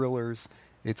in thrillers.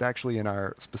 It's actually in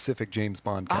our specific James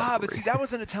Bond category. But see, that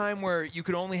was in a time where you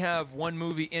could only have one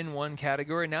movie in one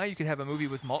category. Now you could have a movie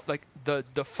with like the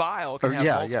file can have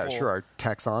multiple. Yeah, sure. Our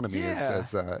taxonomy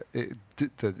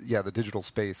the digital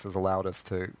space has allowed us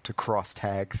to cross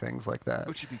tag things like that.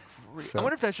 Which would be great. So, I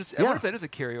wonder if that's just. I wonder if that is a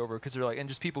carryover, because they're like, and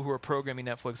just people who are programming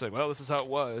Netflix, like, well, this is how it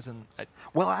was, and. I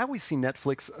always see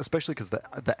Netflix, especially because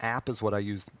the app is what I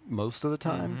use most of the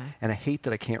time, and I hate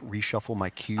that I can't reshuffle my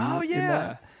queue. Oh yeah, in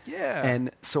that. yeah.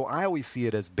 And so I always see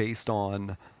it as based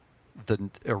on the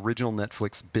original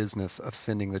Netflix business of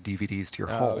sending the DVDs to your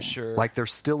home. Sure. Like, they're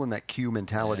still in that queue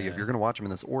mentality of you're going to watch them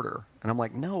in this order. And I'm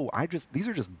like, no, these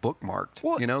are just bookmarked.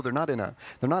 Well, they're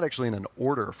not actually in an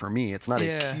order for me. It's not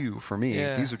a queue for me.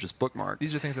 Yeah. These are just bookmarked.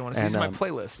 These are things I want to see. These are my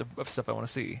playlist of stuff I want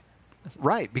to see.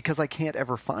 Right, because I can't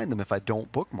ever find them if I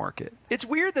don't bookmark it. It's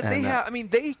weird that they have. I mean,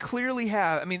 they clearly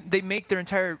have. I mean, they make their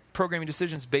entire programming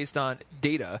decisions based on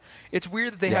data. It's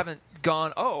weird that they haven't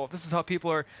gone, oh, this is how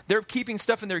people are. They're keeping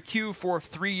stuff in their queue for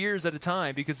 3 years at a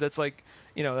time, because that's like,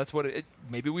 that's what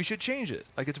maybe we should change it.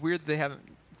 Like, it's weird that they haven't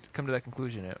come to that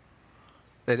conclusion yet.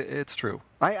 It's true.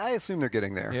 I assume they're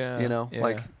getting there. Yeah.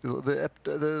 Like the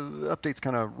updates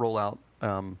kind of roll out.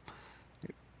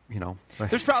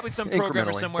 There's probably some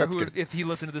programmer somewhere who, good. if he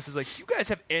listened to this, is like, do you guys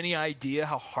have any idea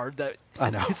how hard that? I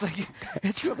know. It's like, Do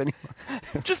you have any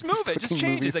just move it, just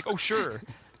change it. It's like, oh, sure.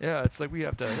 Yeah, it's like we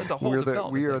have to. That's a whole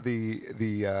development. We are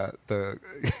the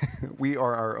we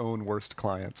are our own worst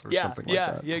clients or something like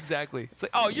that. Yeah, exactly. It's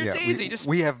like, oh, it's easy.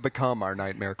 We have become our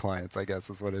nightmare clients, I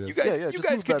guess is what it is. You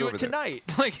guys could do it tonight.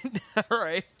 Like, all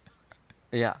right.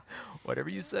 Yeah. Whatever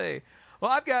you say.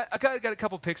 Well, I've got a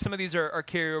couple picks. Some of these are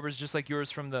carryovers, just like yours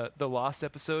from the Lost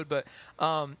episode, but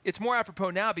it's more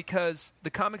apropos now because the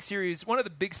comic series, one of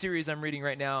the big series I'm reading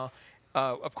right now,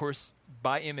 of course,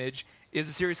 by Image, is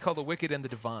a series called The Wicked and the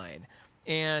Divine.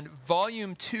 And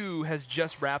Volume 2 has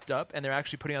just wrapped up, and they're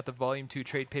actually putting out the Volume 2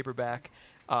 trade paperback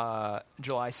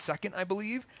July 2nd, I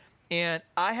believe. And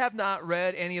I have not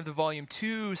read any of the Volume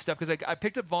 2 stuff because I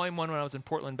picked up Volume 1 when I was in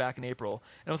Portland back in April.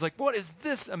 And I was like, what is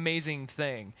this amazing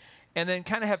thing? And then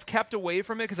kind of have kept away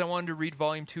from it because I wanted to read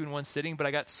Volume 2 in one sitting. But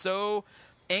I got so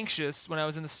anxious when I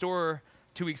was in the store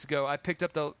 2 weeks ago, I picked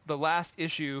up the last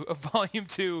issue of Volume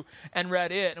 2 and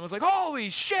read it, and was like, holy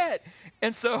shit!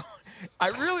 And so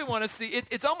I really want to see it.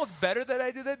 It's almost better that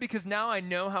I did that because now I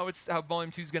know how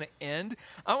Volume 2 is going to end.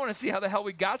 I want to see how the hell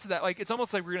we got to that. Like, it's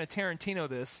almost like we're going to Tarantino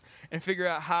this and figure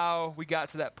out how we got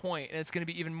to that point. And it's going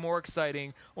to be even more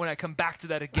exciting when I come back to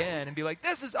that again and be like,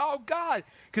 this is, oh God!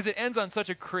 Because it ends on such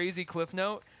a crazy cliff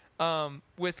note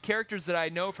with characters that I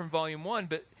know from Volume 1,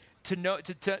 but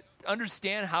to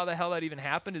understand how the hell that even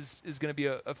happened is going to be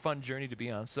a fun journey to be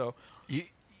on. So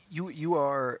you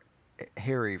are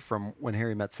Harry from When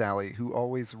Harry Met Sally, who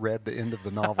always read the end of the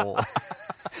novel.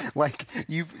 Like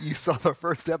you saw the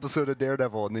first episode of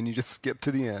Daredevil and then you just skipped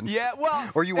to the end. Yeah, well,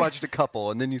 or you watched a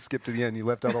couple and then you skipped to the end. You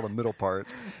left out all the middle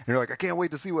parts, and you're like, I can't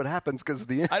wait to see what happens because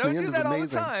the end. I don't the end do that is all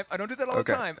amazing. the time. I don't do that all the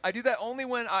time. I do that only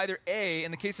when either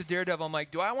in the case of Daredevil, I'm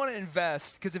like, do I want to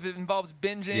invest? Because if it involves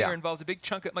binging or involves a big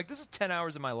chunk of, like, this is 10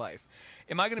 hours of my life.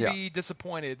 Am I going to be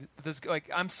disappointed? This, like,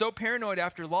 I'm so paranoid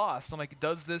after Lost. I'm like,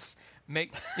 does this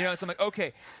make, so I'm like,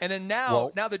 okay. And then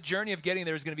now the journey of getting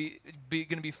there is going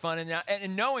to be fun.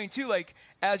 And knowing too, like,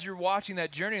 as you're watching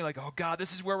that journey, like, oh God,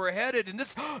 this is where we're headed, and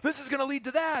this is going to lead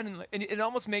to that, and it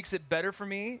almost makes it better for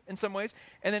me in some ways.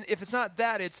 And then if it's not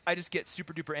that, I just get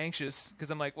super duper anxious because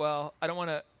I'm like, well, I don't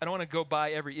want to go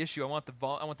buy every issue. I want the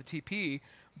TP.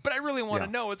 But I really want to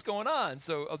know what's going on,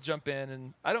 so I'll jump in,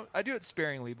 and I do it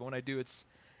sparingly. But when I do, it's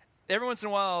every once in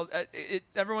a while.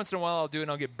 I'll do it,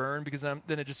 and I'll get burned because then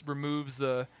it just removes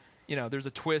the, there's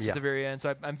a twist at the very end.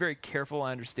 So I'm very careful.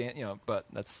 I understand, but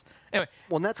that's anyway.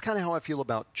 Well, and that's kind of how I feel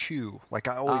about Chew. Like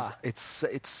I always, it's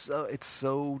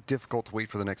so difficult to wait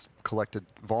for the next collected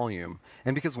volume,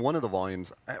 and because one of the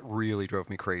volumes really drove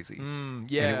me crazy.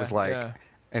 And it was like. Yeah.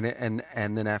 And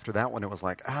then after that one, it was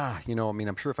like,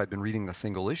 I'm sure if I'd been reading the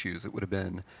single issues, it would have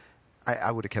been, I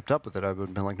would have kept up with it. I would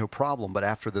have been like, no problem. But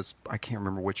after this, I can't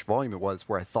remember which volume it was,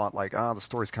 where I thought like, the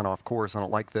story's kind of off course. I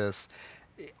don't like this.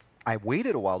 I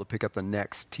waited a while to pick up the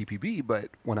next TPB, but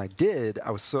when I did,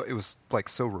 it was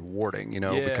so rewarding,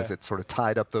 because it sort of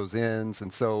tied up those ends.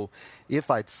 And so if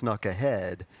I'd snuck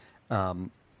ahead,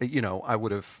 it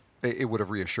would have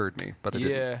reassured me, but it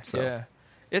didn't. So. Yeah.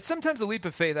 It's sometimes a leap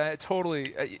of faith. I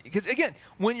totally, because again,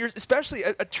 when you're especially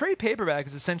a trade paperback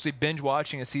is essentially binge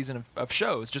watching a season of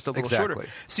shows, just a little shorter.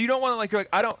 So you don't want to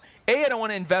I don't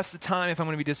want to invest the time if I'm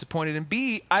going to be disappointed, and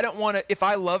B, I don't want to, if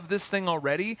I love this thing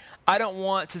already, I don't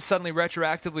want to suddenly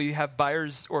retroactively have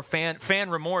buyers or fan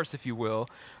remorse, if you will,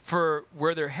 for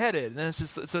where they're headed. And it's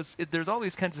just there's all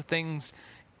these kinds of things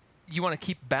you want to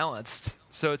keep balanced.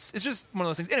 So it's just one of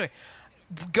those things. Anyway,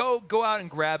 go out and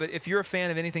grab it if you're a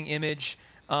fan of anything Image.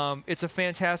 It's a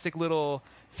fantastic little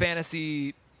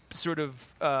fantasy sort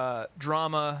of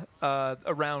drama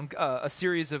around a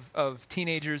series of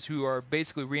teenagers who are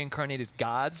basically reincarnated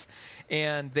gods.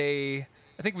 And I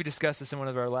think we discussed this in one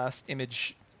of our last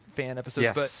Image fan episodes,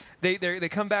 but they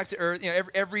come back to Earth.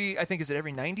 Every I think, is it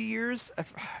every 90 years?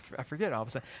 I forget all of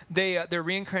a sudden. They're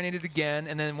reincarnated again,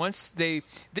 and then once they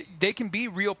can be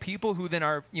real people who then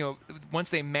are once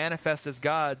they manifest as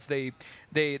gods,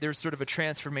 there's sort of a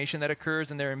transformation that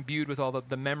occurs, and they're imbued with all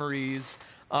the memories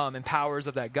and powers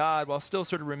of that god while still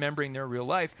sort of remembering their real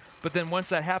life. But then once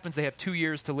that happens, they have 2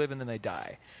 years to live, and then they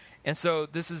die. And so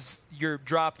you're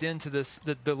dropped into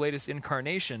the latest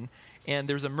incarnation, and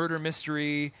there's a murder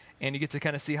mystery, and you get to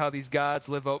kind of see how these gods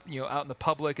live out in the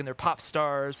public, and they're pop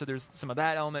stars, so there's some of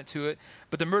that element to it.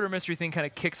 But the murder mystery thing kind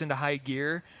of kicks into high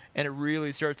gear, and it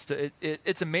really starts to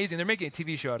it's amazing. They're making a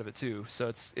TV show out of it too,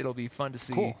 so it'll be fun to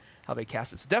see how they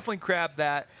cast it. So definitely grab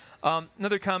that.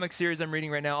 Another comic series I'm reading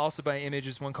right now, also by Image,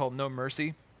 is one called No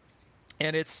Mercy.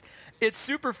 And it's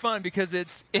super fun because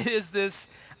it is this.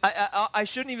 I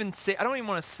shouldn't even say. I don't even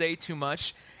want to say too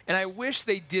much. And I wish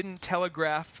they didn't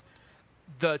telegraph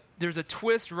there's a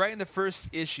twist right in the first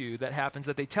issue that happens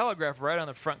that they telegraph right on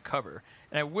the front cover,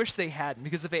 and I wish they hadn't,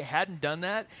 because if they hadn't done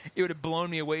that, it would have blown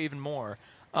me away even more.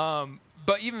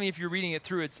 But even if you're reading it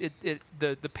through,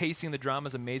 the pacing, the drama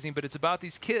is amazing. But it's about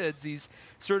these kids, these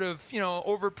sort of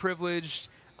overprivileged.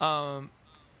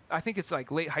 I think it's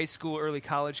like late high school, early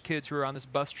college kids who are on this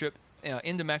bus trip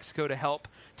into Mexico to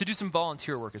do some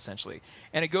volunteer work, essentially.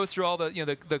 And it goes through all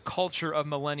the culture of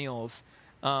millennials.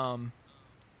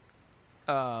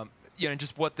 And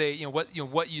just what they,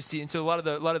 what you see. And so a lot of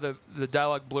the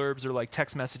dialogue blurbs are like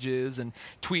text messages and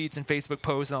tweets and Facebook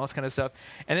posts and all this kind of stuff.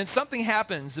 And then something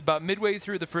happens about midway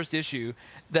through the first issue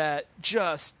that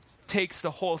just takes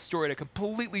the whole story in a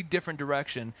completely different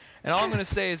direction. And all I'm going to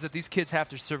say is that these kids have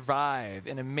to survive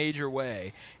in a major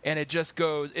way. And it just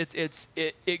goes,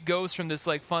 it goes from this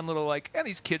like fun little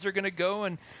these kids are going to go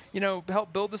and,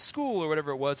 help build the school or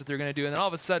whatever it was that they're going to do. And then all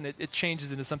of a sudden it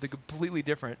changes into something completely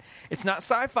different. It's not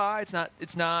sci-fi.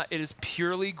 It is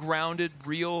purely grounded,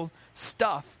 real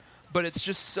stuff. But it's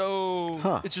just so,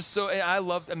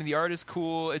 the art is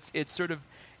cool.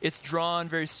 It's drawn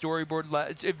very storyboard.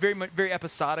 It's very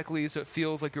episodically, so it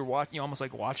feels like you're almost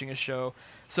like watching a show.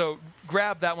 So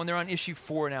grab that one. They're on issue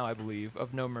 4 now, I believe,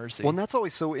 of No Mercy. Well, and that's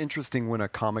always so interesting when a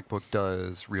comic book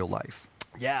does real life.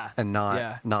 Yeah. And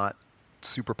not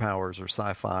superpowers or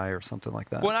sci-fi or something like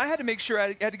that. Well, and I had to make sure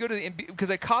I had to go to because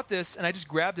I caught this and I just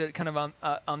grabbed it kind of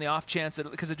on the off chance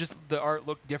that because the art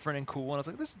looked different and cool, and I was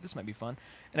like, this might be fun.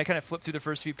 And I kind of flipped through the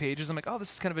first few pages. I'm like, oh,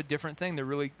 this is kind of a different thing. They're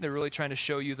really trying to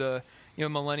show you the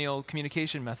millennial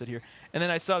communication method here. And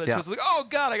then I saw that twist. I was like, oh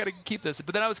god, I got to keep this.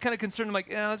 But then I was kind of concerned. I'm like,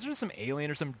 is there some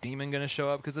alien or some demon going to show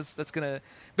up? Because that's gonna.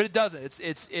 But it doesn't.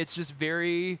 It's just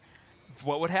very.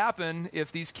 What would happen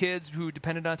if these kids who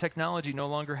depended on technology no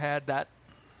longer had that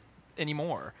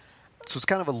anymore? So it's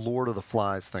kind of a Lord of the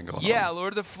Flies thing going on. Yeah,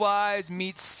 Lord of the Flies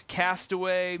meets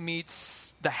Castaway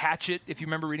meets The Hatchet, if you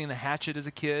remember reading The Hatchet as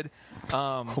a kid.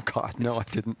 Oh, God, no, I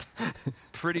didn't.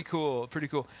 Pretty cool.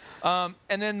 And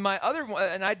then my other one,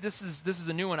 and this is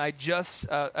a new one. I just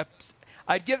a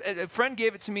friend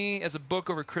gave it to me as a book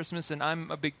over Christmas, and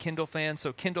I'm a big Kindle fan,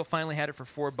 so Kindle finally had it for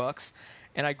 $4.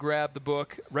 And I grabbed the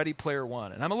book Ready Player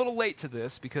One. And I'm a little late to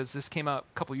this because this came out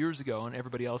a couple years ago and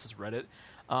everybody else has read it.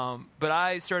 But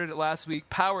I started it last week,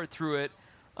 powered through it,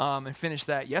 and finished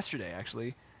that yesterday,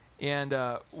 actually, and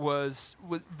was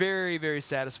very, very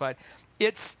satisfied.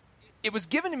 It was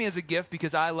given to me as a gift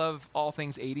because I love all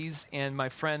things 80s, and my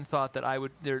friend thought that I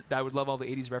would love all the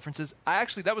 80s references.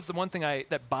 That was the one thing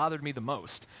that bothered me the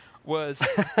most. Was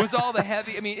all the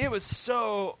heavy. I mean, it was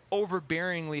so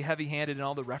overbearingly heavy-handed in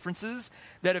all the references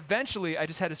that eventually I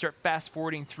just had to start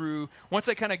fast-forwarding through. Once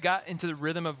I kind of got into the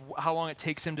rhythm of how long it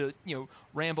takes him to,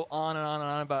 ramble on and on and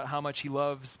on about how much he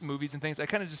loves movies and things, I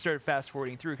kind of just started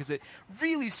fast-forwarding through because it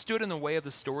really stood in the way of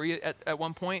the story at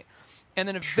one point. And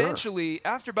then eventually,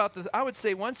 after about I would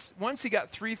say once he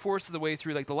got 3/4 of the way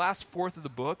through, like the last fourth of the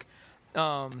book.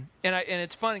 And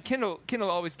it's fun. Kindle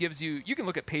always gives you can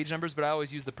look at page numbers, but I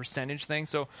always use the percentage thing.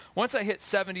 So once I hit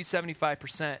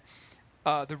 75%,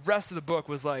 the rest of the book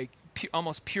was like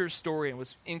almost pure story and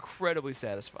was incredibly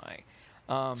satisfying.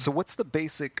 So what's the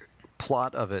basic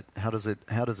plot of it? How does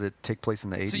it take place in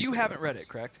the 80s? So you haven't read it,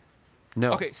 correct?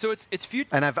 No. Okay, so it's future.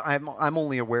 And I'm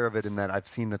only aware of it in that I've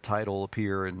seen the title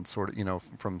appear in sort of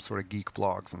from sort of geek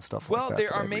blogs and stuff like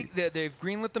that. Well, they've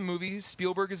greenlit the movie.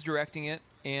 Spielberg is directing it,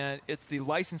 and it's the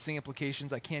licensing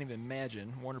implications I can't even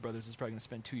imagine. Warner Brothers is probably going to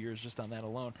spend 2 years just on that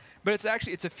alone. But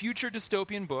it's a future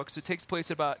dystopian book, so it takes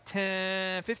place about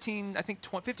 15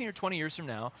 or 20 years from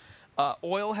now.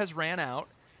 Oil has ran out,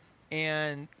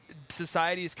 and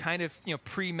society is kind of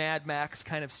pre-Mad Max,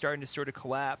 kind of starting to sort of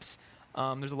collapse.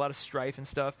 There's a lot of strife and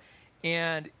stuff.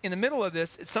 And in the middle of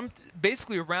this, it's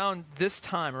basically around this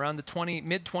time, around the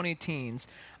mid-20 teens,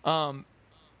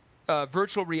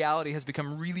 virtual reality has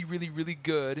become really, really, really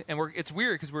good. And it's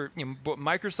weird because what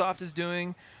Microsoft is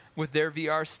doing with their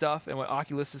VR stuff and what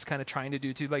Oculus is kind of trying to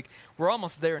do too. Like, we're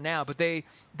almost there now, but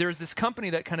there's this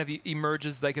company that kind of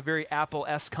emerges, like a very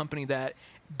Apple-esque company that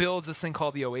builds this thing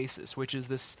called the Oasis, which is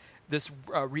this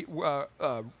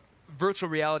virtual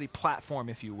reality platform,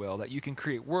 if you will, that you can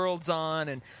create worlds on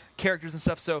and characters and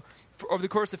stuff. So over the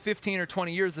course of 15 or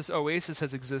 20 years, this Oasis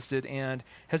has existed and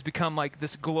has become like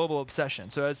this global obsession.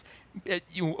 So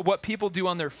what people do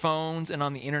on their phones and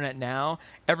on the internet now,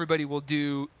 everybody will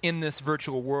do in this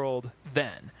virtual world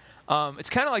then. It's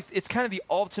kind of the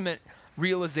ultimate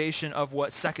realization of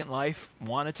what Second Life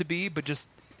wanted to be, but just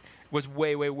was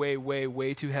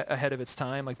way too ahead of its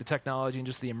time. Like the technology and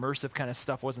just the immersive kind of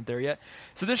stuff wasn't there yet.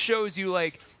 So this shows you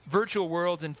like virtual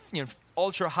worlds and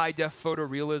ultra high def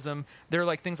photorealism. There are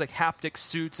like things like haptic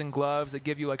suits and gloves that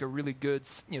give you like a really good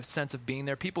sense of being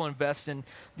there. People invest in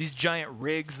these giant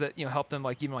rigs that help them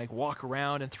like even like walk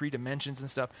around in 3 dimensions and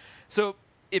stuff. So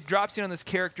it drops you on this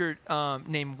character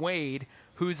named Wade,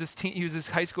 who's this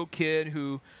high school kid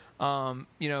who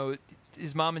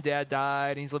his mom and dad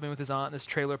died, and he's living with his aunt in this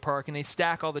trailer park, and they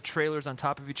stack all the trailers on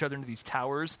top of each other into these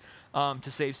towers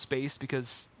to save space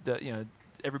because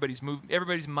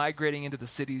everybody's migrating into the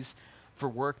cities for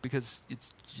work because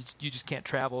you just can't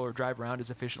travel or drive around as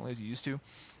efficiently as you used to.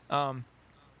 And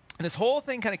this whole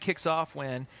thing kind of kicks off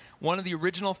when one of the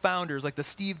original founders, like the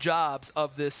Steve Jobs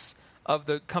of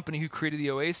the company who created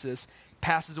the Oasis,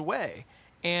 passes away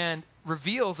and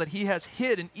reveals that he has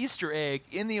hid an Easter egg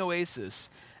in the Oasis.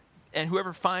 And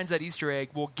whoever finds that Easter egg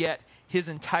will get his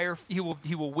entire. He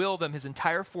will will them his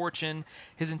entire fortune,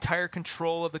 his entire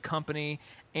control of the company,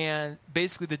 and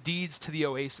basically the deeds to the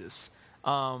Oasis.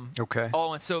 Okay.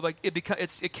 And so like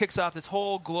it kicks off this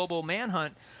whole global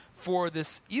manhunt for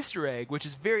this Easter egg, which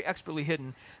is very expertly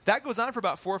hidden. That goes on for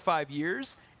about 4 or 5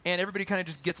 years, and everybody kind of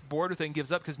just gets bored with it and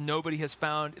gives up because nobody has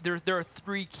found. There are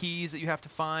 3 keys that you have to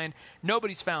find.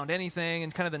 Nobody's found anything,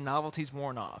 and kind of the novelty's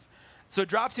worn off. So it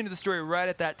drops into the story right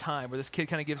at that time where this kid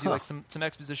kind of gives you like some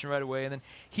exposition right away. And then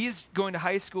he's going to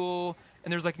high school,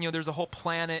 and there's there's a whole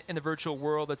planet in the virtual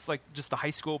world that's like just the high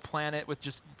school planet with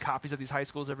just copies of these high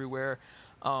schools everywhere.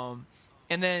 And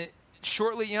then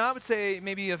shortly, I would say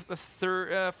maybe a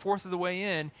fourth of the way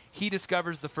in, he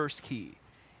discovers the first key.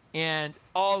 And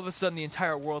all of a sudden, the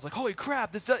entire world's like, "Holy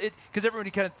crap!" Because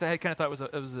everybody kind of thought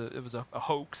it was a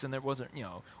hoax, and there wasn't,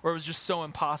 or it was just so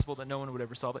impossible that no one would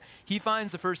ever solve it. He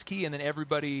finds the first key, and then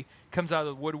everybody comes out of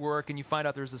the woodwork, and you find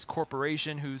out there's this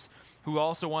corporation who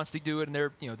also wants to do it, and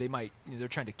they're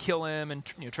trying to kill him, and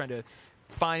trying to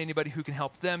find anybody who can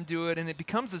help them do it, and it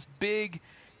becomes this big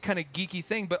kind of geeky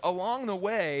thing. But along the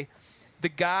way, the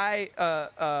guy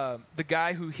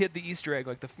who hid the Easter egg,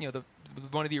 like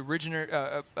one of the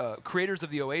original creators of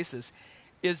the Oasis,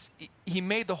 he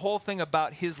made the whole thing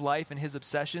about his life and his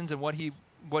obsessions, and what he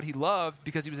loved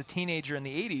because he was a teenager in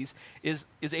the 80s is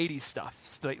 80s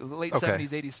stuff, like late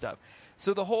 70s, 80s stuff.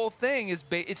 So the whole thing is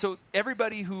so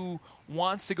everybody who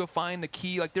wants to go find the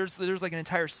key, like there's like an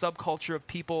entire subculture of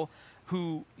people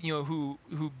who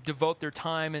devote their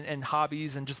time and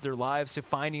hobbies and just their lives to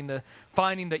finding the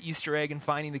Easter egg and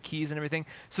finding the keys and everything.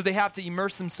 So they have to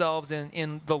immerse themselves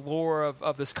in the lore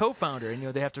of this co-founder, and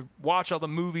they have to watch all the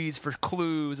movies for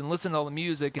clues and listen to all the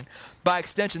music, and by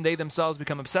extension they themselves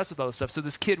become obsessed with all this stuff. So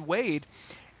this kid Wade,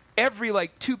 every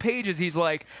 2 pages, he's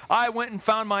like, I went and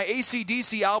found my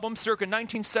AC/DC album circa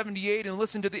 1978 and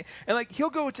listened to and he'll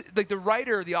go to the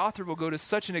writer or the author will go to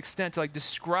such an extent to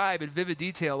describe in vivid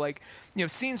detail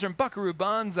scenes from Buckaroo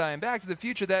Banzai and Back to the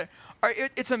Future that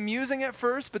it's amusing at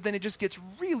first, but then it just gets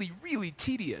really, really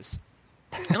tedious.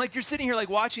 And you're sitting here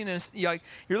watching and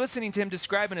you're listening to him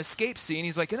describe an escape scene.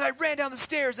 He's like, and I ran down the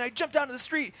stairs and I jumped down to the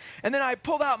street and then I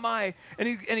pulled out and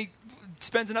he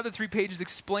spends another 3 pages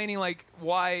explaining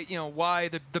why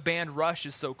the band Rush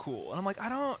is so cool. And I'm like, I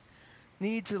don't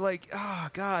need to oh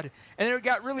God. And then it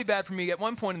got really bad for me at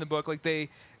one point in the book. They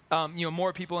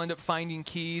more people end up finding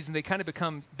keys, and they kind of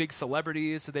become big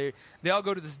celebrities. So they all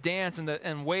go to this dance,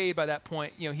 and Wade by that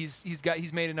point,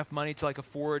 he's made enough money to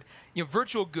afford.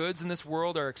 Virtual goods in this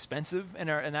world are expensive, and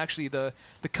actually the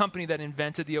company that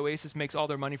invented the Oasis makes all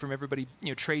their money from everybody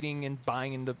trading and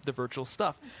buying in the virtual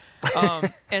stuff.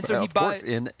 And so well, he buys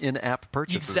in-app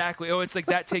purchases. Exactly. Oh, it's like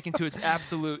that taken to its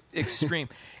absolute extreme.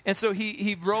 And so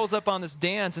he rolls up on this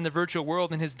dance in the virtual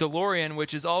world in his DeLorean,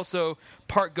 which is also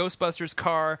part Ghostbusters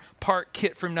car, part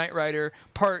Kit from Knight Rider,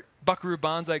 part Buckaroo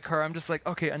Banzai car. I'm just like,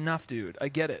 okay, enough, dude. I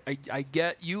get it. I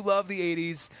get you love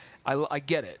the 80s. I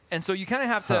get it. And so you kind of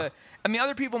have to. I mean,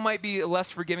 other people might be less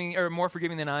forgiving or more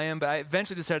forgiving than I am, but I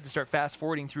eventually decided to start fast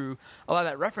forwarding through a lot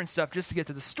of that reference stuff just to get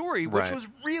to the story, which was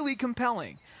really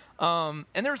compelling. And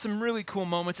there were some really cool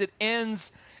moments. It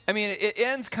ends kind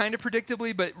of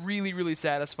predictably, but really, really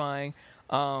satisfying.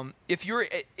 If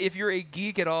you're a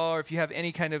geek at all, or if you have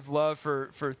any kind of love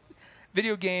for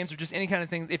video games or just any kind of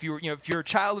thing, if you're a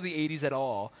child of the 80s at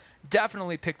all,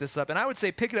 definitely pick this up. And I would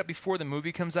say pick it up before the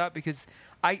movie comes out, because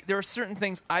there are certain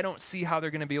things I don't see how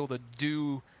they're going to be able to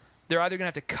do. They're either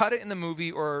going to have to cut it in the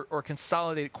movie or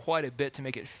consolidate it quite a bit to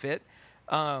make it fit.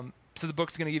 So the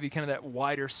book's going to give you kind of that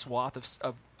wider swath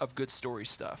of good story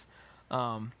stuff.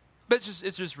 But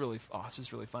it's just really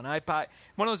fun.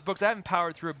 One of those books, I haven't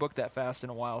powered through a book that fast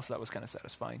in a while, so that was kind of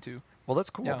satisfying too. Well,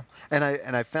 that's cool. Yeah. And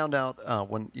I found out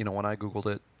when I Googled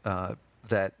it,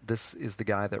 that this is the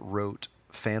guy that wrote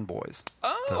Fanboys,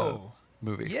 the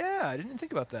movie. Yeah, I didn't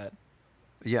think about that.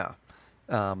 Yeah.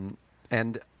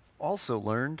 And also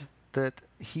learned that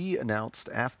he announced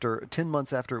 10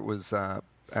 months after it was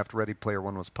after Ready Player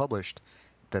One was published,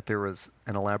 that there was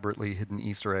an elaborately hidden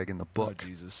Easter egg in the book. Oh,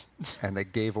 Jesus. And they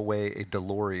gave away a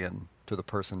DeLorean to the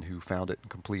person who found it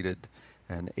and completed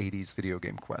an 80s video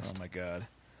game quest. Oh, my God.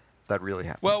 That really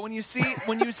happened. Well, when you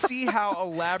see how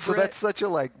elaborate... So that's such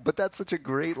a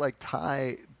great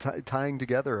tying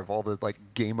together of all the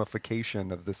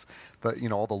gamification of this,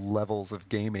 all the levels of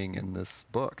gaming in this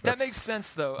book. That makes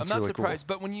sense, though. I'm not really surprised.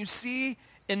 cool. But when you see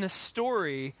in the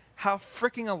story how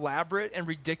freaking elaborate and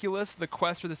ridiculous the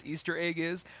quest for this Easter egg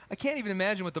is, I can't even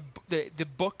imagine what the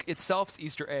book itself's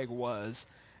Easter egg was,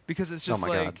 because it's just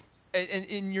God.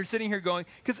 And you're sitting here going,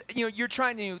 because you're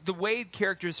trying to, the Wade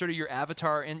character is sort of your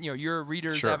avatar, and you're a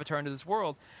reader's Sure. avatar into this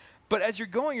world. But as you're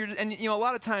going, a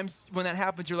lot of times when that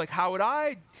happens, you're like, how would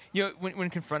I, when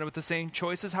confronted with the same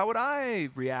choices, how would I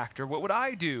react, or what would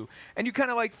I do? And you kind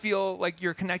of feel like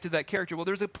you're connected to that character. Well,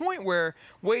 there's a point where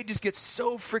Wade just gets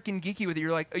so freaking geeky with it.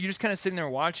 You're just kind of sitting there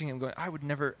watching him, going, I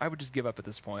would just give up at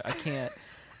this point. I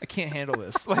can't handle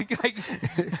this.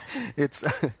 It's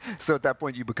so at that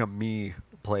point you become me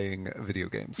playing video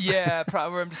games. Yeah,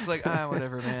 probably. I'm just like,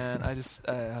 whatever, man. I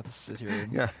have to sit here.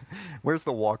 Yeah. Where's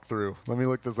the walkthrough? Let me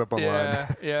look this up online.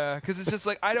 Yeah. Because it's just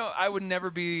I would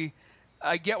never be.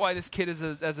 I get why this kid is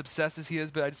as obsessed as he is,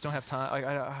 but I just don't have time.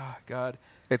 Oh, God.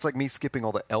 It's like me skipping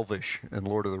all the Elvish in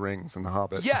Lord of the Rings and The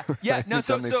Hobbit. Yeah. No,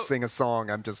 Anytime they sing a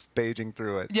song, I'm just paging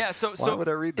through it. Yeah. Why would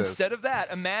I read this? Instead of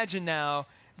that, imagine now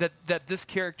that this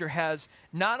character has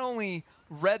not only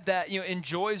read that,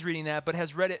 enjoys reading that, but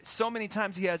has read it so many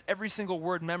times he has every single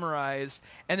word memorized,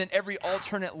 and then every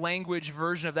alternate language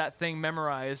version of that thing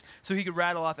memorized, so he could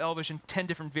rattle off Elvish in 10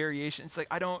 different variations.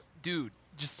 It's dude,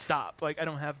 just stop. I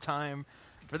don't have time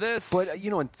for this. But,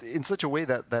 in such a way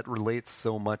that relates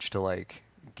so much to,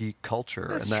 geek culture.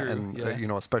 That's and true.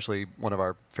 Yeah. Especially one of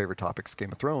our favorite topics,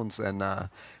 Game of Thrones, and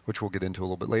which we'll get into a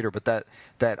little bit later. But that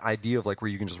idea of where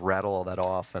you can just rattle all that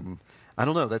off, and I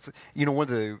don't know, that's one of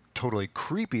the totally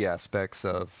creepy aspects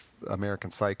of American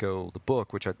Psycho, the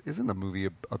book, which is in the movie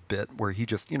a bit, where he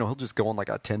just he'll just go on a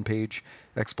 10-page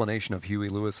explanation of Huey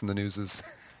Lewis and the News's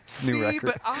new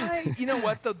record. But you know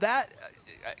what though, that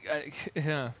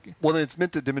yeah. Well, it's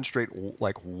meant to demonstrate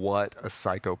what a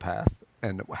psychopath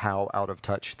and how out of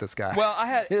touch this guy. Well, I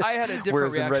had a different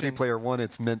Whereas reaction. in Ready Player One,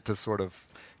 it's meant to sort of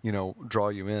draw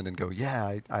you in and go,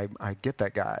 yeah, I get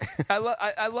that guy. I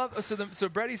love so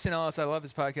Bret Easton Ellis. I love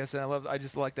his podcast, and I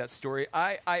just like that story.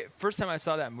 I first time I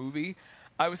saw that movie,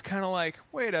 I was kind of like,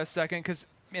 wait a second, because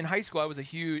in high school I was a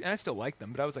huge, and I still like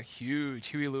them, but I was a huge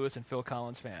Huey Lewis and Phil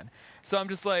Collins fan. So I'm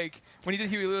just like, when he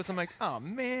did Huey Lewis, I'm like, oh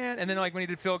man, and then when he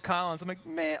did Phil Collins, I'm like,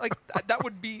 man, that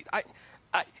would be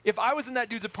if I was in that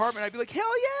dude's apartment, I'd be like, hell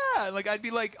yeah! I'd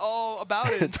be all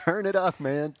about it. Turn it up,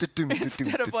 man.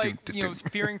 Instead of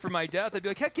fearing for my death, I'd be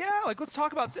like, heck yeah! Let's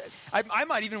talk about that. I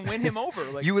might even win him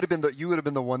over. You would have been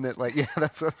the one that yeah,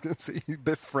 that's what I was gonna say. You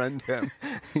befriend him.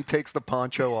 He takes the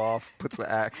poncho off, puts the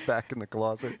axe back in the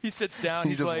closet. He sits down.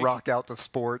 You just rock out to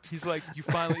sports. He's like,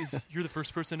 you're the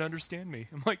first person to understand me.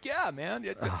 I'm like, yeah, man.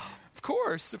 Yeah, of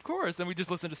course. Then we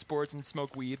just listen to sports and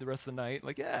smoke weed the rest of the night.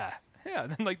 Yeah. Yeah,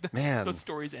 then those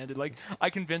stories ended.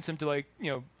 I convinced him to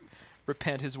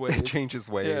repent his ways, change his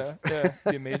ways. Yeah, it'd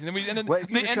be amazing. And then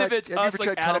the end of it's us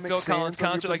at a Phil Collins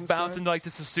concert, bouncing to the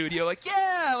studio, and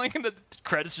the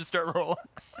credits just start rolling.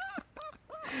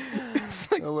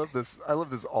 I love this. I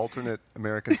love this alternate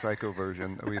American Psycho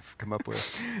version that we've come up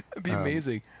with. It'd be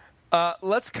amazing.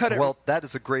 Let's cut it. Well, that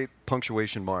is a great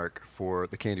punctuation mark for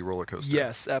the Candy Roller Coaster.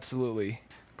 Yes, absolutely.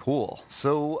 Cool.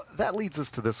 So that leads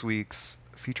us to this week's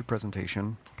feature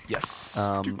presentation. Yes.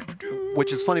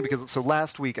 Which is funny because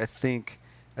last week I think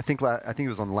it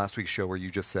was on last week's show where you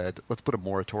just said let's put a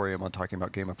moratorium on talking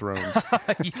about Game of Thrones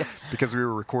because we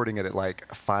were recording it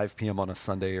at 5 p.m. on a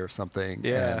Sunday or something,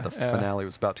 and the finale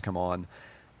was about to come on.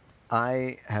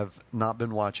 I have not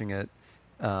been watching it,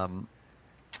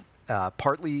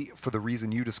 partly for the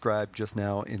reason you described just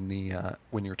now in the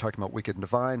when you were talking about Wicked and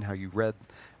Divine, how you read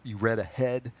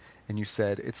ahead and you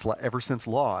said it's ever since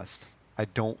Lost. I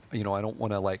don't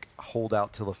want to hold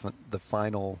out till the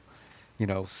final,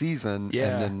 season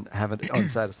and then have an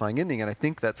unsatisfying ending. And I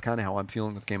think that's kind of how I'm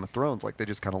feeling with Game of Thrones. They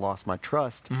just kind of lost my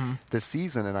trust this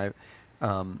season. And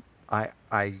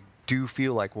I do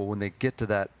feel when they get to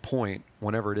that point,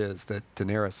 whenever it is that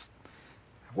Daenerys,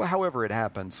 however it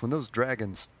happens, when those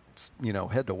dragons,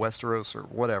 head to Westeros or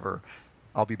whatever,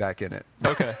 I'll be back in it.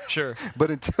 Okay, sure.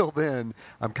 But until then,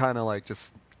 I'm kind of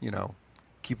just,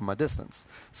 keeping my distance.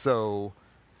 So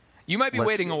you might be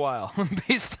waiting a while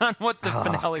based on what the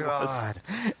finale was.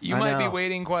 You might be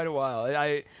waiting quite a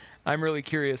while. I'm really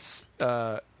curious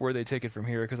where they take it from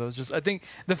here, because I think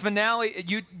the finale.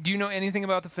 Do you know anything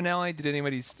about the finale? Did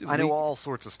anybody? I know all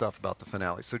sorts of stuff about the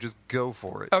finale, so just go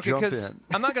for it. Okay, jump in.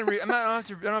 I'm not gonna. I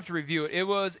don't have to review it. It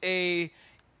was a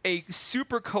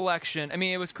super collection. I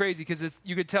mean, it was crazy because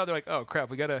you could tell they're like, oh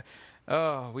crap,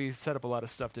 we set up a lot of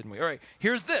stuff, didn't we? All right,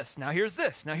 here's this. Now here's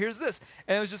this. Now here's this.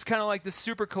 And it was just kind of like this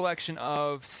super collection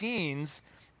of scenes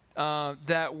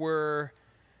that were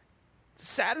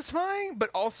satisfying, but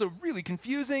also really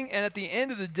confusing. And at the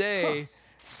end of the day,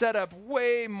 set up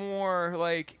way more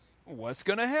like what's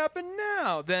gonna happen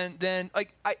now than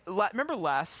like remember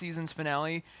last season's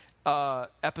finale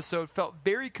episode felt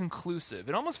very conclusive.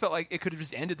 It almost felt like it could have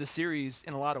just ended the series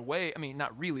in a lot of ways. I mean,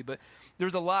 not really, but there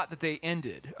was a lot that they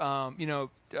ended.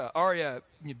 Arya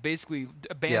basically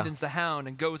abandons the Hound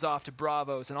and goes off to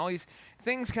Braavos, and all these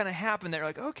things kind of happen that are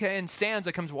like, okay, and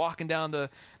Sansa comes walking down the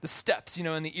steps,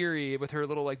 in the Eyrie with her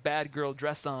little like bad girl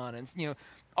dress on, and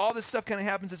all this stuff kind of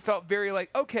happens. It felt very like,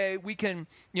 okay, we can,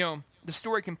 the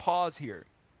story can pause here.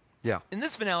 Yeah. In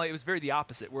this finale, it was very the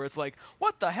opposite, where it's like,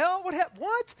 what the hell? What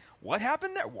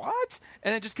happened there? What?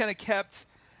 And it just kind of kept.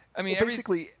 I mean,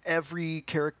 basically every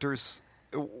character's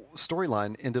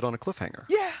storyline ended on a cliffhanger.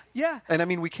 Yeah. And I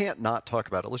mean, we can't not talk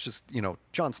about it. Let's just,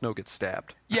 Jon Snow gets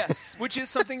stabbed. Yes, which is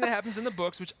something that happens in the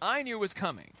books, which I knew was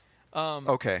coming.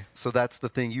 Okay, so that's the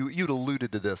thing. You'd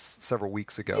alluded to this several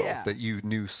weeks ago, that you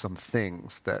knew some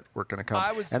things that were going to come.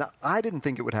 And I didn't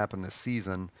think it would happen this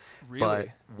season. Really? But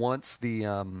once the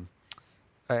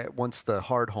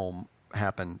hard home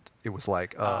happened, it was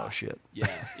like, oh shit.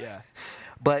 Yeah.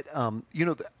 But I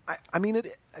mean,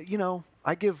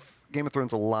 I give Game of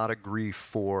Thrones a lot of grief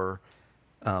for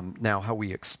now how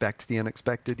we expect the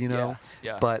unexpected. Yeah.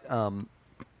 But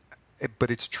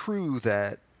it's true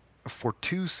that for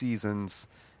 2 seasons,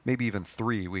 maybe even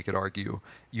 3, we could argue,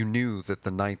 you knew that the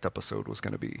 9th episode was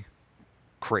going to be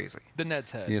crazy. The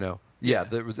Ned's Head. Yeah,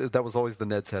 that was always the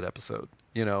Ned's Head episode.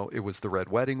 It was the Red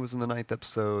Wedding was in the 9th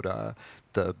episode.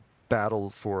 The battle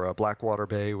for Blackwater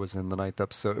Bay was in the 9th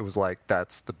episode. It was like,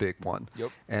 that's the big one. Yep.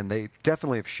 And they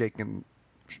definitely have shaken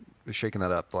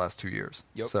that up the last 2 years.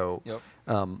 Yep. So,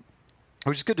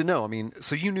 which is good to know. I mean,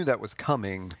 so you knew that was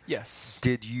coming. Yes.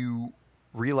 Did you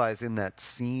realize in that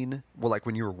scene, like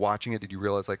when you were watching it, did you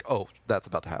realize like, oh, that's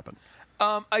about to happen?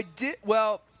 I did.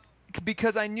 Well,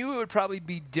 because I knew it would probably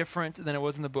be different than it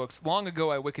was in the books. Long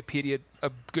ago, I Wikipedia'd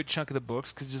a good chunk of the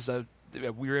books because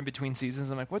we were in between seasons.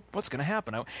 I'm like, what's going to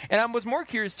happen? And I was more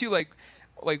curious too, like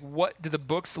what did the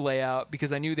books lay out,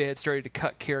 because I knew they had started to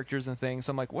cut characters and things.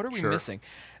 So I'm like, what are we missing?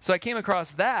 So I came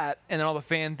across that, and then all the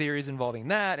fan theories involving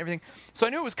that and everything. So I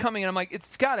knew it was coming, and I'm like,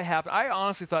 it's got to happen. I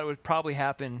honestly thought it would probably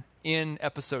happen in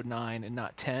episode 9 and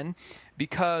not 10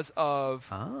 because of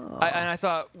and I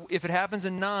thought if it happens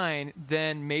in 9,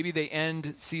 then maybe they end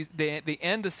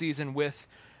the season with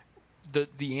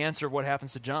the answer of what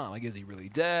happens to Jon. Like, is he really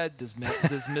dead? Does the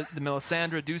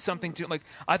Melisandre do something to him? Like,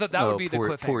 I thought that would be the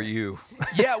cliffhanger. Poor you.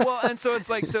 Yeah, well, and so it's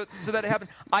like so that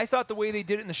happened. I thought the way they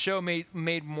did it in the show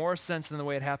made more sense than the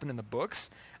way it happened in the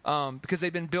books. Because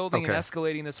they've been building and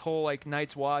escalating this whole like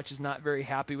Night's Watch is not very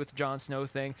happy with Jon Snow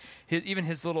thing. Even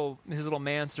his little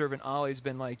manservant Ollie's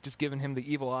been like just giving him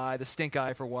the evil eye, the stink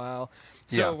eye for a while.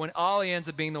 So when Ollie ends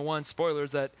up being the one,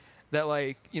 spoilers, that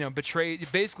like betrayed,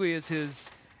 basically is his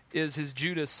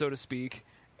Judas, so to speak,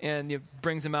 and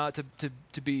brings him out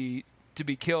to be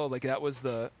killed. Like that was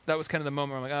kind of the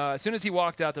moment where I'm like, as soon as he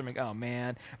walked out there, I'm like, oh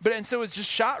man. And so it was just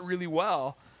shot really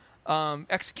well,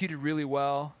 executed really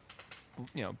well.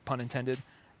 Pun intended.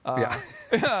 So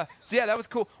yeah, that was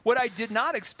cool. What I did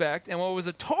not expect, and what was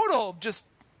a total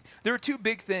there were 2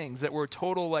 big things that were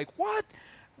total like, what?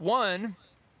 One,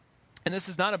 and this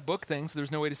is not a book thing, so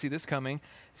there's no way to see this coming.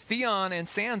 Theon and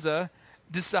Sansa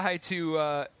decide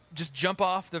to just jump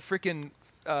off the freaking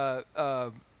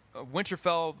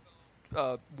Winterfell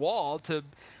wall to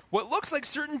what looks like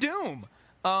certain doom.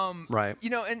 Right.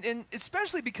 And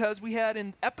especially because we had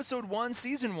in episode 1,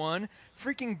 season 1,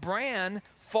 freaking Bran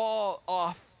fall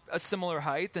off a similar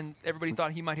height, and everybody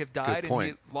thought he might have died, and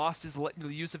he lost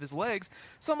the use of his legs.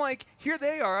 So I'm like, here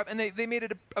they are, and they made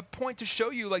it a point to show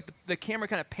you, like the camera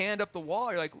kind of panned up the wall.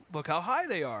 You're like, look how high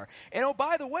they are. And oh,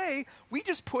 by the way, we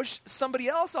just pushed somebody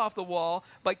else off the wall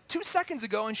like 2 seconds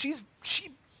ago, and she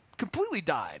completely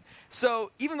died.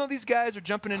 So even though these guys are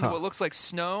jumping into what looks like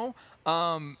snow,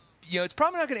 it's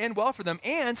probably not going to end well for them.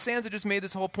 And Sansa just made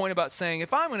this whole point about saying,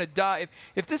 if I'm going to die,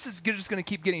 if this is just going to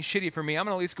keep getting shitty for me, I'm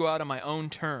going to at least go out on my own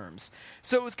terms.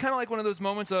 So it was kind of like one of those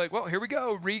moments of like, well, here we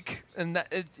go, Reek. And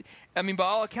by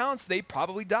all accounts, they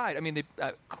probably died. I mean,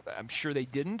 I'm sure they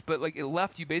didn't, but like it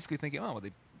left you basically thinking, oh, well,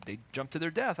 they jumped to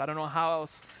their death. I don't know how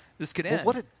else this could end. Well,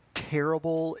 what a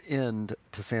terrible end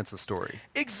to Sansa's story.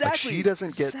 Exactly. Like, she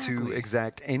doesn't get to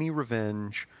exact any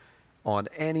revenge on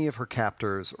any of her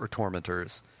captors or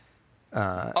tormentors.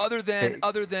 Other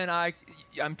than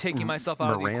I'm taking myself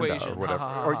out Miranda of the equation or whatever. Ha,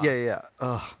 ha, ha, or ha.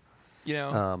 yeah.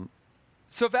 Ugh.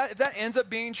 So if that ends up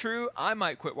being true, I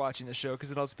might quit watching the show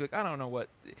because it'll just be like, I don't know what.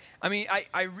 I mean,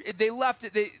 they left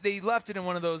it. They left it in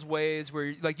one of those ways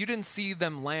where like you didn't see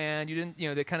them land. You didn't.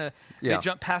 They kind of they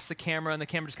jumped past the camera and the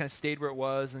camera just kind of stayed where it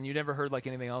was, and you never heard like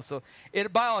anything else. So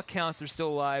by all accounts, they're still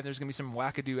alive. There's gonna be some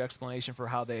wackadoo explanation for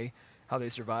how they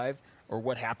survived or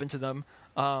what happened to them.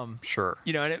 Sure.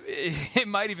 And it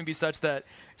might even be such that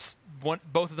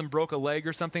both of them broke a leg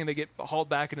or something. They get hauled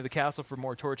back into the castle for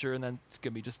more torture, and then it's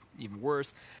going to be just even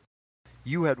worse.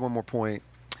 You had one more point.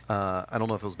 I don't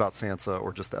know if it was about Sansa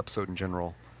or just the episode in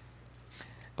general.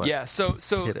 But yeah, so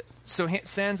hit it. So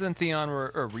Sansa and Theon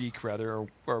or Reek rather,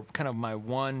 or kind of my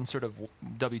one sort of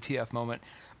WTF moment.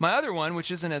 My other one,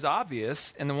 which isn't as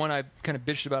obvious, and the one I kind of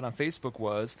bitched about on Facebook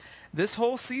was this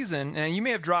whole season, and you may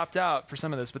have dropped out for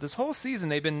some of this, but this whole season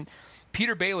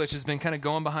Peter Baelish has been kind of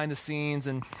going behind the scenes,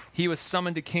 and he was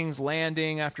summoned to King's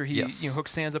Landing after he hooked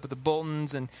Sansa up with the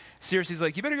Boltons, and Cersei's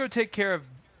like, you better go take care of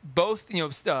both.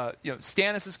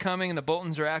 Stannis is coming, and the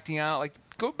Boltons are acting out. Like,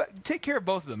 go back, take care of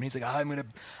both of them. And he's like,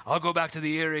 I'll go back to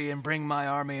the Eyrie and bring my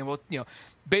army, and we'll,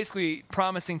 basically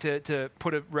promising to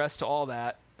put a rest to all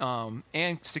that.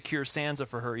 And secure Sansa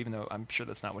for her, even though I'm sure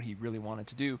that's not what he really wanted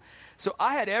to do. So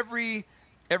I had every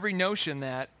notion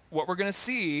that what we're going to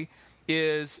see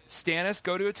is Stannis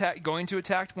going to attack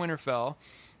Winterfell,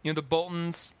 the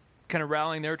Boltons kind of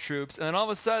rallying their troops, and then all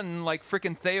of a sudden, like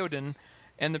frickin' Theoden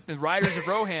and the riders of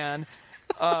Rohan,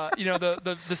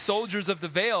 the soldiers of the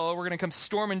Vale were going to come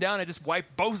storming down and just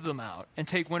wipe both of them out and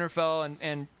take Winterfell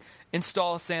and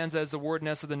install Sansa as the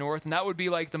Wardeness of the North, and that would be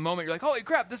like the moment you're like, holy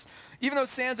crap, this, even though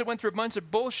Sansa went through a bunch of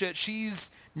bullshit,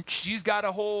 she's got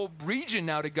a whole region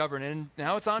now to govern, and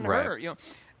now it's on her.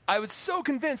 I was so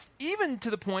convinced, even to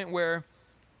the point where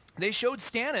they showed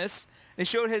Stannis, they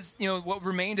showed his, what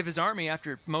remained of his army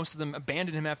after most of them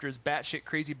abandoned him after his batshit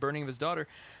crazy burning of his daughter.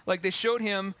 Like, they showed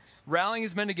him rallying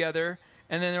his men together,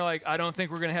 and then they're like, I don't think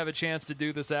we're going to have a chance to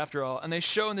do this after all. And they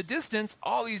show in the distance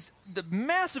the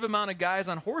massive amount of guys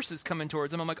on horses coming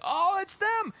towards them. I'm like, oh, it's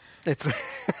them. It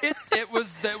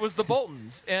was the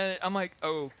Boltons. And I'm like,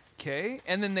 okay.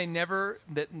 And then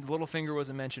Littlefinger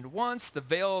wasn't mentioned once. The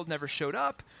Vale never showed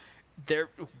up.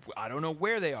 I don't know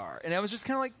where they are. And I was just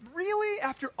kind of like, really?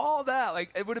 After all that? Like,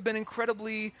 it would have been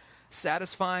incredibly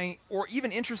satisfying or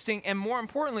even interesting. And more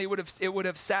importantly, it would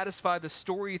have satisfied the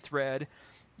story thread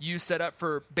you set up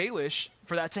for Baelish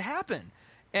for that to happen,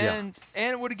 and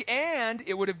it would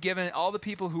have given all the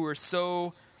people who were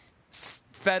so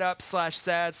fed up /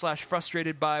 sad /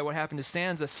 frustrated by what happened to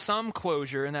Sansa some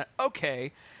closure, and that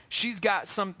she's got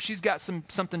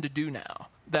something to do now.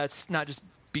 That's not just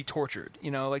be tortured,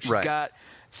 like she's got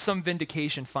some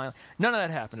vindication finally. None of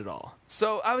that happened at all.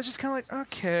 So I was just kind of like,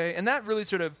 okay, and that really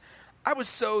sort of, I was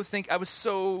so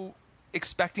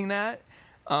expecting that.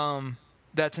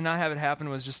 That to not have it happen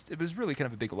it was really kind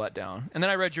of a big letdown. And then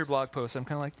I read your blog post. I'm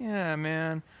kind of like, yeah,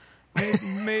 man,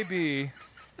 maybe.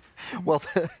 Well,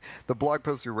 the blog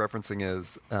post you're referencing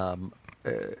is,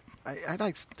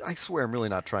 I swear I'm really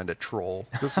not trying to troll.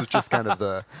 This was just kind of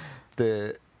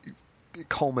the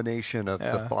culmination of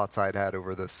the thoughts I'd had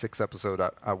over the 6 episode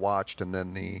I watched, and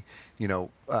then the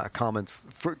comments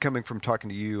coming from talking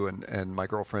to you and my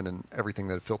girlfriend and everything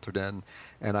that had filtered in,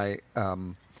 and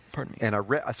Pardon me. And I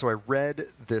read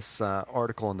this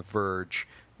article in The Verge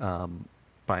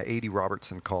by A.D.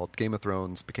 Robertson called "Game of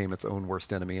Thrones Became Its Own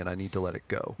Worst Enemy, and I Need to Let It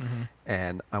Go." Mm-hmm.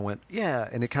 And I went, yeah,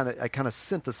 and I kind of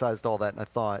synthesized all that, and I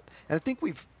thought, and I think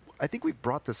we've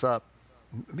brought this up.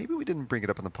 Maybe we didn't bring it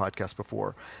up on the podcast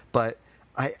before, but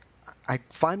I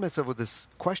find myself with this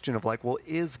question of like, well,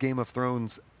 is Game of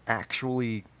Thrones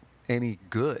actually any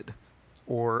good,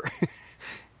 or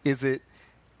is it?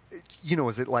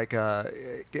 Is it like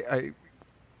like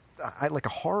a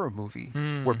horror movie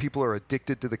where people are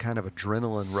addicted to the kind of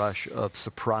adrenaline rush of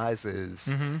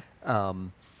surprises? Mm-hmm.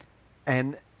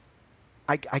 And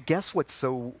I guess what's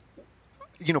so,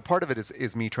 part of it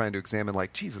is me trying to examine,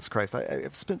 like, Jesus Christ,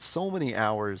 I've spent so many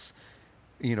hours,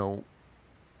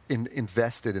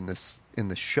 invested in this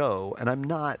show, and I'm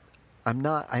not I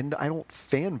don't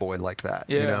fanboy like that,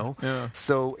 Yeah, you know? yeah.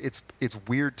 So it's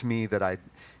weird to me that I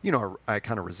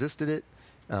kind of resisted it.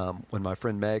 When my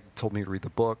friend Meg told me to read the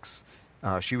books,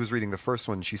 she was reading the first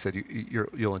one. She said,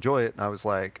 you'll enjoy it. And I was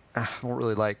like, I don't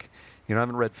really like, I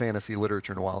haven't read fantasy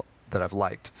literature in a while that I've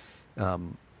liked.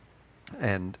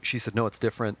 And she said, no, it's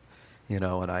different,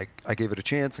 and I gave it a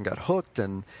chance and got hooked.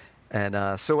 And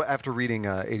so after reading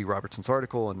A.D. Robertson's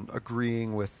article and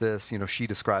agreeing with this, she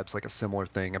describes like a similar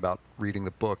thing about reading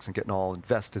the books and getting all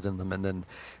invested in them, and then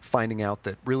finding out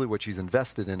that really what she's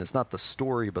invested in is not the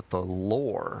story but the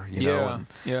lore. And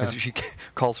she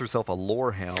calls herself a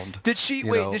lore hound. Did she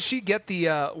Did she get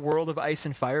the World of Ice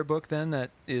and Fire book then?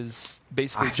 That is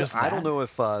basically just that? I don't know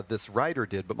if this writer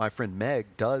did, but my friend Meg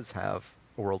does have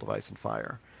a World of Ice and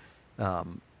Fire.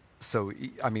 So,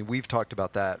 I mean, we've talked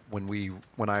about that when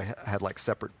I had like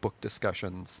separate book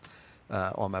discussions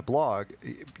on my blog.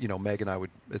 Meg and I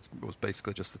it was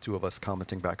basically just the two of us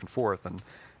commenting back and forth, and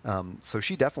so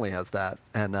she definitely has that.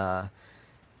 And but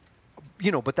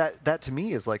that to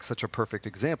me is like such a perfect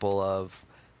example of.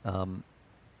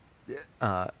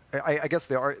 I guess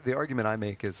the argument I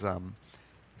make is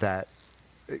that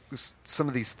some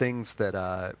of these things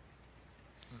that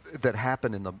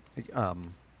happen in the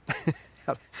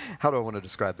how do I want to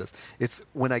describe this? It's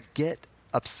when I get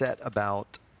upset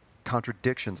about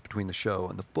contradictions between the show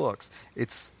and the books,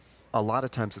 it's a lot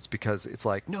of times it's because it's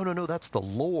like, no, that's the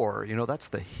lore, that's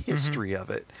the history of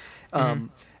it.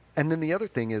 And then the other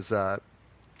thing is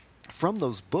from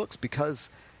those books,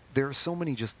 because there are so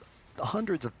many, just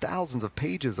hundreds of thousands of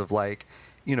pages of like,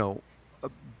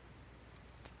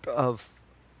 of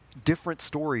different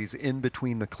stories in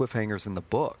between the cliffhangers in the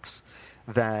books,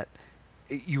 that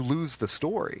you lose the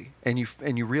story, and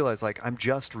you realize, like, I'm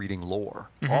just reading lore.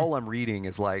 All I'm reading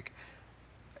is like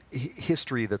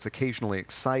history that's occasionally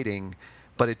exciting,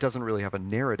 but it doesn't really have a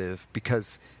narrative,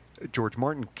 because George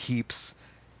Martin keeps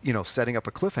setting up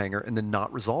a cliffhanger and then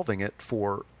not resolving it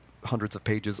for hundreds of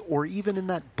pages, or even in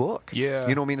that book. Yeah.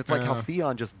 You know what I mean? It's like how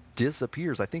Theon just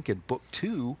disappears, I think, in book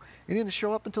 2, and didn't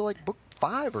show up until like book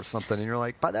 5 or something, and you're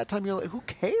like, by that time you're like, who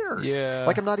cares? Yeah.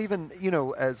 Like, I'm not even,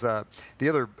 as the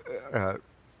other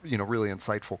really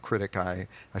insightful critic I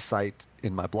cite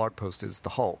in my blog post is the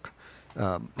Hulk,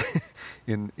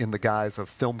 in the guise of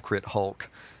Film Crit Hulk,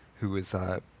 who is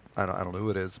I don't know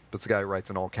who it is, but it's the guy who writes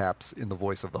in all caps in the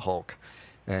voice of the Hulk,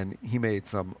 and he made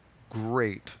some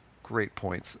great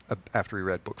points after he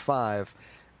read book 5,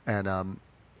 and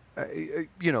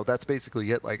that's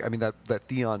basically it. Like, I mean, that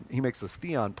Theon, he makes this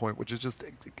Theon point, which is just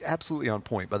absolutely on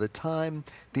point. By the time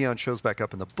Theon shows back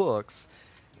up in the books,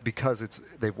 because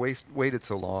they've waited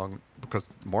so long, because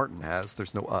Martin has,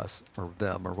 there's no us or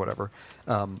them or whatever,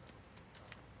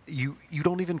 you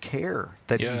don't even care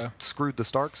that he screwed the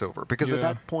Starks over, because at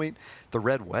that point the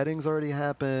Red Wedding's already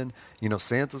happened.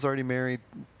 Sansa's already married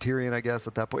Tyrion, I guess,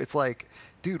 at that point. It's like,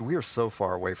 dude, we are so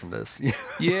far away from this.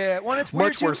 Yeah, well, it's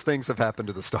weird much worse things have happened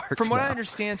to the Starks. From what now. I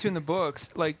understand, too, in the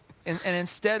books, like, and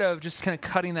instead of just kind of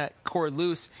cutting that cord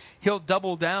loose, he'll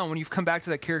double down when you've come back to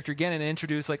that character again and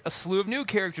introduce like a slew of new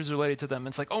characters related to them.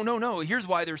 It's like, oh no, here's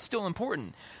why they're still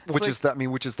important. It's which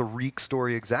is the Reek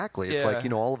story exactly. It's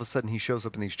like, all of a sudden he shows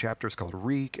up in these chapters called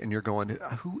Reek, and you're going,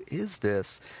 who is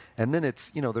this? And then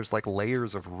it's, there's like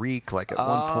layers of Reek. Like at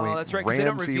one point, that's right, because they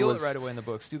don't reveal it right away in the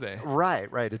books, do they?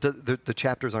 Right. The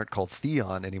chapters aren't called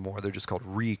Theon anymore; they're just called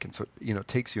Reek, and so it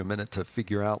takes you a minute to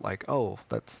figure out, like, oh,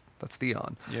 that's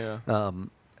Theon. Yeah.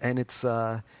 And it's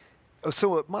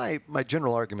so my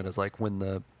general argument is, like, when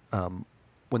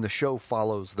the show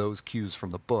follows those cues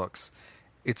from the books,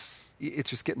 it's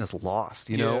just getting us lost,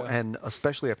 and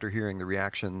especially after hearing the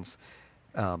reactions.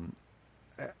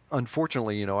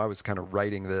 Unfortunately, I was kind of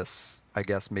writing this, I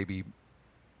guess maybe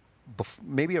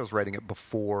I was writing it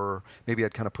before, maybe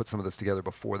I'd kind of put some of this together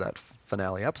before that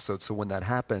finale episode. So when that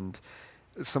happened,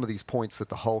 some of these points that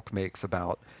the Hulk makes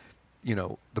about,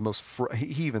 the most,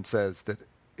 he even says that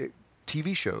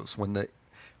TV shows, when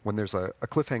there's a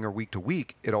cliffhanger week to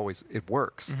week, it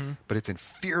works, but it's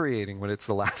infuriating when it's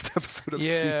the last episode of the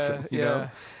season, you know?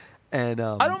 And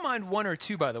I don't mind one or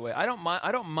two, by the way. I don't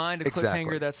mind a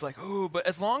cliffhanger that's like, ooh, but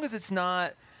as long as it's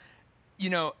not,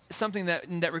 something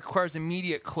that requires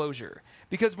immediate closure.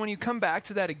 Because when you come back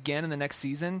to that again in the next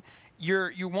season,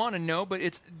 you want to know, but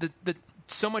it's the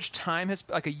so much time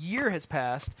like a year has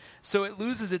passed, so it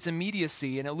loses its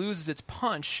immediacy and it loses its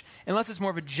punch unless it's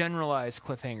more of a generalized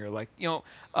cliffhanger, like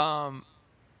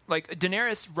like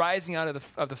Daenerys rising out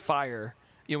of the fire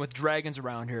with dragons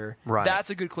around here. Right. That's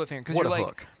a good cliffhanger because What you're a like,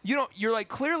 hook. you're like,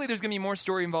 clearly there's gonna be more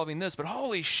story involving this, but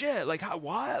holy shit, like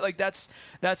what? Like that's,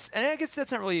 and I guess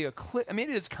that's not really a cliff. I mean,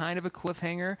 it is kind of a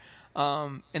cliffhanger,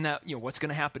 in that what's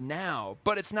gonna happen now,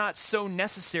 but it's not so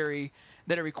necessary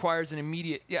that it requires an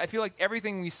immediate. Yeah, I feel like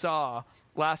everything we saw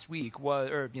last week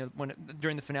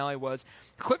during the finale was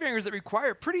cliffhangers that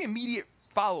require pretty immediate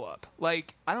follow up.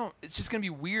 Like it's just gonna be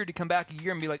weird to come back a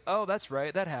year and be like, oh, that's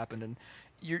right, that happened, and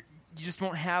you just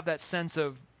won't have that sense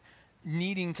of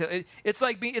needing to. It's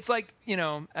like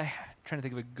I'm trying to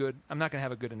think of a good. I'm not gonna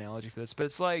have a good analogy for this, but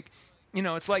it's like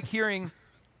it's like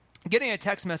getting a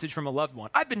text message from a loved one.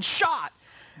 I've been shot,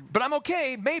 but I'm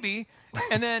okay, maybe.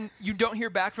 And then you don't hear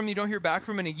back from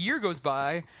them, and a year goes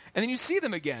by, and then you see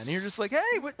them again, and you're just like,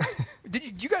 hey, what?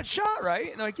 You got shot,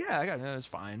 right? And they're like, yeah, I got it. It's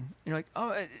fine. And you're like,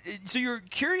 oh, so you're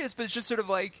curious, but it's just sort of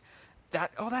like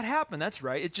that. Oh, that happened. That's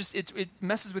right. It just it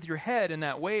messes with your head in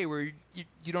that way where you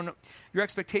don't know, your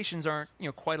expectations aren't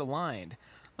quite aligned.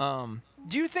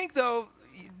 Do you think though,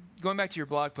 going back to your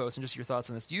blog post and just your thoughts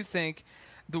on this, do you think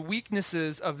the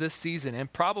weaknesses of this season,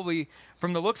 and probably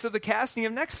from the looks of the casting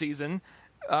of next season,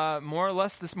 more or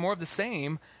less more of the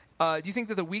same, do you think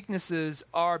that the weaknesses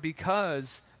are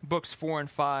because books 4 and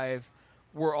 5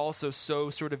 were also so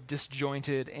sort of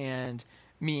disjointed and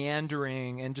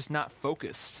meandering and just not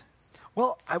focused?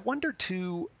 Well, I wonder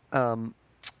too.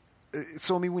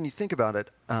 So I mean, when you think about it,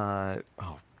 oh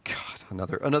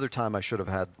God, another time I should have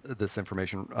had this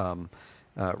information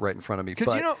right in front of me. Because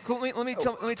let me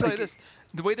tell you this: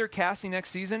 the way they're casting next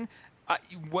season,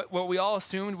 what we all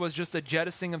assumed was just a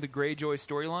jettisoning of the Greyjoy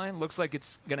storyline. Looks like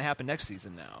it's going to happen next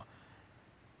season now,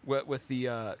 with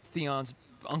the Theon's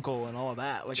uncle and all of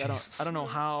that. Like Jesus. I don't know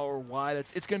how or why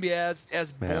it's going to be as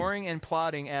boring and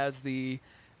plotting as the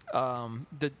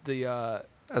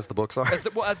as the books are, as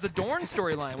the Dorne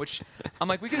storyline, which I'm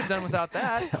like, we could have done without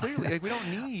that. Clearly, like we don't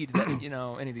need that,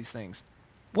 any of these things.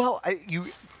 Well, you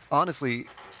honestly,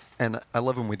 and I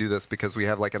love when we do this because we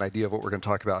have like an idea of what we're going to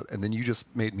talk about, and then you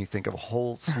just made me think of a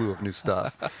whole slew of new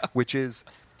stuff, which is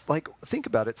like, think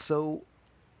about it. So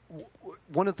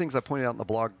one of the things I pointed out in the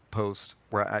blog post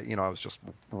where I was just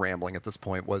rambling at this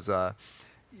point was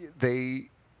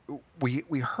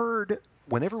we heard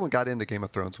when everyone got into Game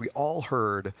of Thrones, we all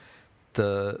heard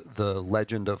the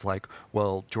legend of like,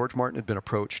 well, George Martin had been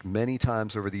approached many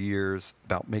times over the years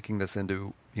about making this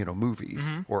into movies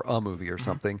or a movie or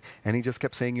something, and he just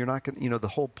kept saying, you're not going to, the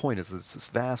whole point is this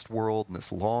vast world and this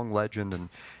long legend, and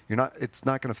it's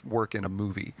not going to work in a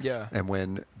movie. Yeah. And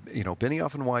when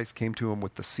Benioff and Weiss came to him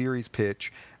with the series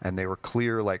pitch, and they were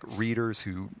clear like readers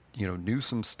who knew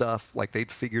some stuff, like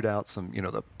they'd figured out some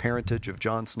the parentage of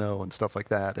Jon Snow and stuff like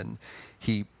that, and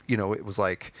he it was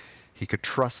like he could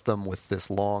trust them with this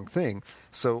long thing.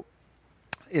 So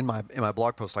in my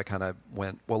blog post, I kind of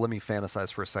went, well, let me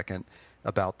fantasize for a second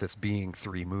about this being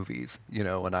 3 movies,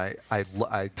 and I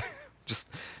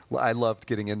loved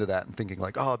getting into that and thinking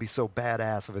like, oh, it'd be so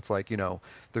badass if it's like,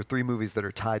 they're 3 movies that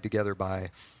are tied together by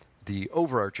the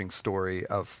overarching story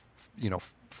of,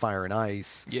 fire and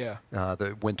ice,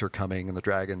 the winter coming and the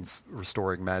dragons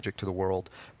restoring magic to the world,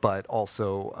 but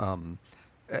also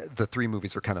the 3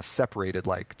 movies are kind of separated.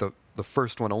 Like the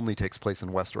first one only takes place in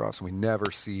Westeros, and we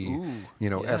never see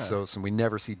Essos, and we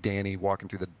never see Dany walking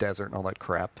through the desert and all that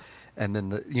crap. And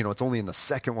then it's only in the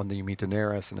second one that you meet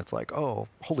Daenerys, and it's like, oh,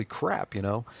 holy crap,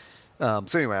 So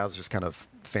anyway, I was just kind of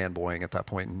fanboying at that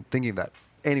point and thinking of that.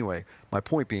 Anyway, my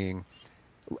point being,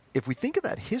 if we think of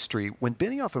that history, when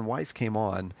Benioff and Weiss came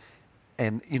on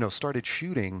and started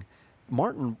shooting,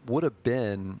 Martin would have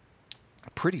been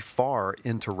pretty far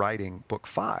into writing book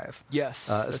 5. Yes,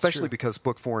 especially because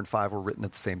book 4 and 5 were written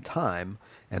at the same time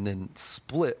and then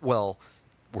split. Well,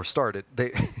 were started.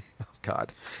 They, oh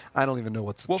God, I don't even know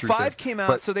what's. Well, 5 came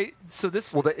out, so the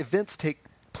events take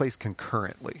place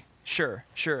concurrently. Sure.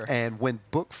 And when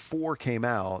book 4 came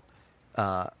out,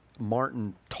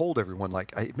 Martin told everyone,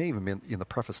 like, it may even be in the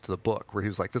preface to the book, where he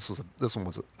was like, this one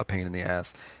was a pain in the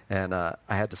ass, and I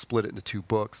had to split it into 2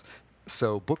 books.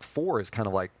 So book 4 is kind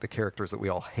of like the characters that we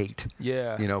all hate.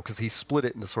 Yeah. Because he split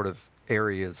it into sort of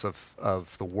areas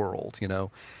of the world,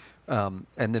 and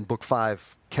then book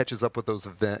 5 catches up with those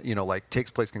events, like takes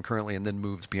place concurrently and then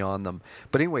moves beyond them.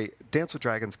 But anyway, Dance with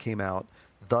Dragons came out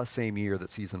the same year that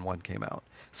season 1 came out.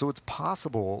 So it's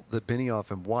possible that Benioff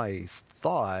and Weiss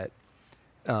thought,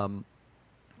 we're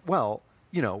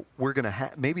going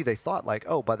to maybe they thought like,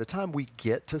 oh, by the time we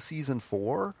get to season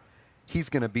 4, he's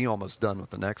going to be almost done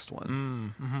with the next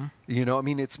one. Mm-hmm. I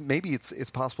mean, it's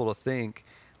possible to think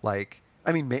like,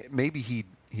 I mean, maybe he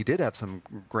did have some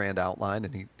grand outline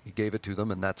and he gave it to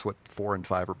them, and that's what 4 and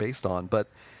 5 are based on. But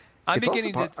I'm It's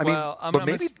beginning also to. I mean, Well,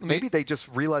 but maybe they just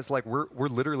realized like we're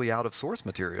literally out of source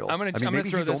material. I'm gonna maybe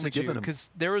throw he's this only at you given him. because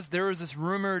there was this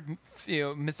rumored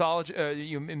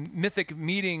mythology mythic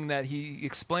meeting that he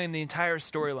explained the entire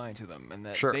storyline to them, and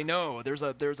that Sure. they know there's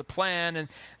a plan and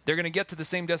they're gonna get to the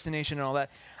same destination and all that.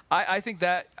 I think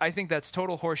that's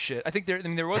total horseshit. I think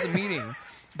there was a meeting.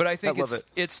 But I think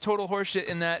it's total horseshit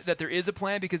in that there is a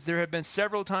plan, because there have been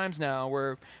several times now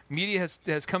where media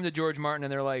has come to George Martin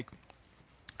and they're like,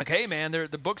 hey man,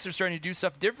 the books are starting to do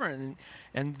stuff different,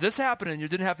 and this happened and it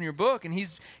didn't happen in your book. And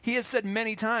he has said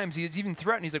many times, he has even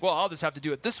threatened, he's like, well, I'll just have to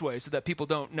do it this way so that people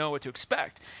don't know what to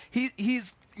expect. He's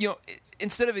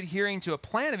instead of adhering to a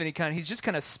plan of any kind, he's just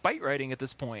kind of spite writing at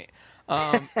this point.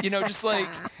 Well,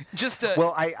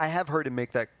 I have heard him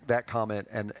make that comment,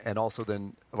 and also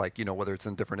then, like, whether it's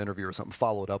in a different interview or something,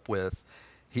 followed up with,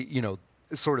 he,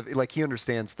 sort of like he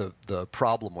understands the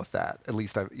problem with that. At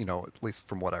least at least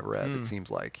from what I've read, it seems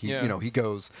like he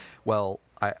goes, well,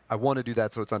 I want to do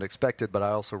that so it's unexpected, but I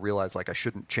also realize like I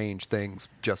shouldn't change things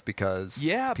just because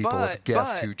people have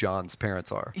guessed who John's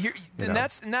parents are.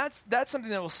 That's something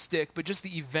that will stick. But just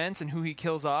the events and who he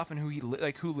kills off and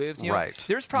who lives. Right.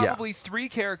 There's probably three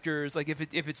characters. Like if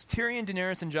it's Tyrion,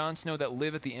 Daenerys, and Jon Snow that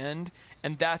live at the end,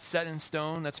 and that's set in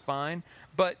stone, that's fine.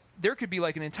 But there could be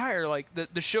like an entire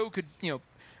the show could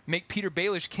make Peter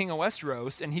Baelish king of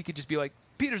Westeros, and he could just be like,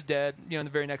 Peter's dead, in the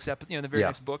very next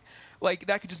next book. Like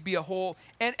that could just be a whole.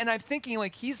 And I'm thinking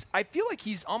like I feel like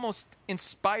he's almost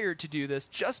inspired to do this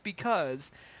just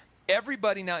because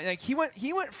everybody now, like he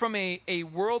went from a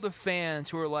world of fans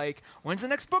who are like, when's the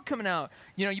next book coming out?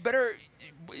 You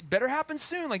better happen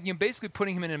soon. Like basically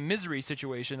putting him in a misery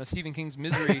situation, a Stephen King's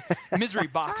misery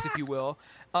box, if you will.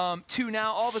 To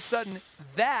now all of a sudden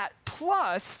that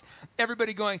plus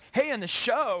everybody going, hey, on the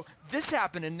show this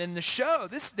happened, and in the show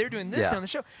they're doing this on the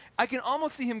show. I can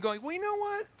almost see him going, well, you know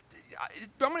what?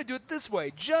 I'm going to do it this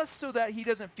way, just so that he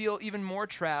doesn't feel even more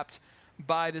trapped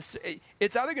by this.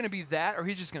 It's either going to be that, or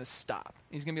he's just going to stop.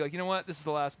 He's going to be like, you know what? This is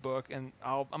the last book, and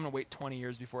I'm going to wait 20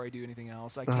 years before I do anything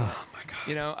else. I can't. Oh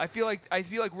my God. I feel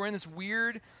like we're in this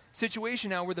weird situation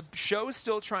now where the show's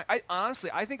still trying.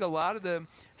 I think a lot of the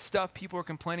stuff people are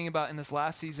complaining about in this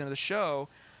last season of the show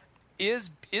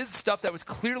is stuff that was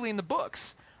clearly in the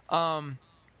books.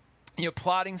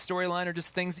 Plotting, storyline, or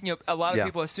just things. A lot of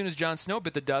people, as soon as Jon Snow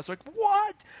bit the dust, are like,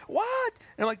 what?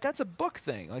 And I'm like, that's a book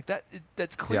thing. Like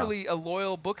that's clearly a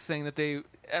loyal book thing that they.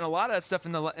 And a lot of that stuff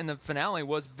in the finale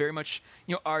was very much,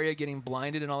 Arya getting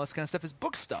blinded and all this kind of stuff is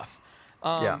book stuff.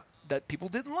 That people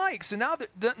didn't like. So now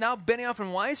Benioff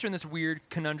and Weiss are in this weird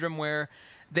conundrum where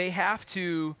they have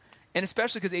to, and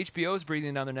especially because HBO is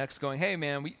breathing down their necks, going, "Hey,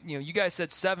 man, you guys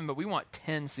said 7, but we want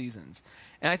 10 seasons."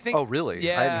 And I think, oh really?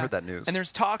 Yeah, I hadn't heard that news. And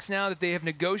there's talks now that they have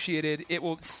negotiated.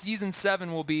 Season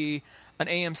 7 will be an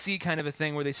AMC kind of a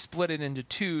thing where they split it into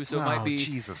 2, so it might be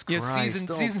Jesus Christ,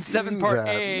 season 7 part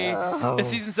A and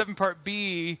season 7 part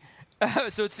B.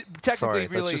 So it's technically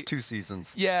that's just 2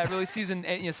 seasons. Yeah, really season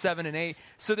 7 and 8.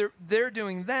 So they're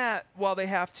doing that while they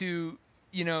have to,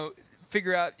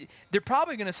 figure out. They're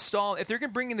probably going to stall if they're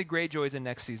going to bring in the Greyjoys in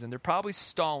next season. They're probably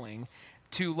stalling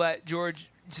to let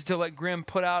Grimm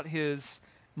put out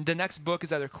the next book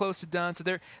is either close to done. So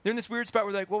they're in this weird spot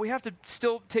where they're like, well, we have to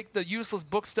still take the useless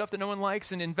book stuff that no one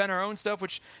likes and invent our own stuff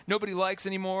which nobody likes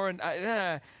anymore. And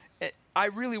I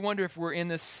really wonder if we're in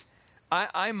this.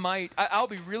 I'll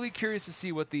be really curious to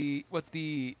see what the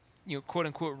quote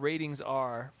unquote ratings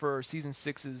are for season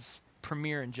 6's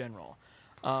premiere in general.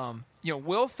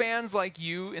 Will fans like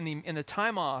you in the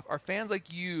time off, are fans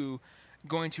like you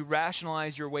going to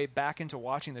rationalize your way back into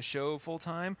watching the show full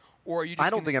time, or are you just I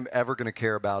don't think I'm ever going to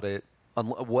care about it.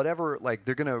 Whatever, like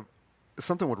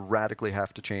something would radically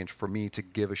have to change for me to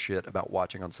give a shit about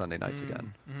watching on Sunday nights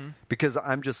again, because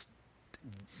I'm just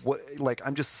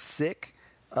sick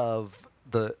of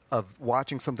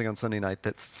watching something on Sunday night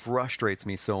that frustrates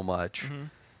me so much,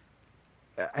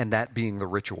 and that being the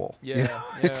ritual. Yeah.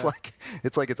 It's like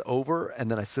it's over, and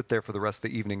then I sit there for the rest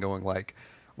of the evening going like,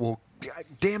 well,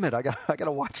 damn it, I got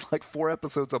to watch like 4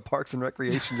 episodes of Parks and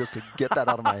Recreation just to get that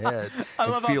out of my head. I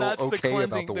love feel how that's okay the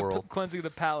about the world. Cleansing of the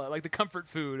palate, like the comfort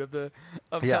food of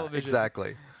television. Yeah,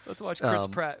 exactly. Let's watch Chris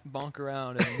Pratt bonk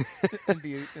around and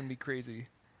be crazy.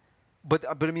 But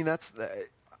I mean that's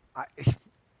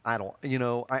I don't,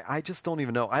 I just don't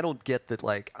even know. I don't get that.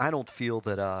 Like, I don't feel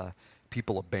that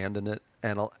people abandon it.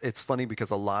 And it's funny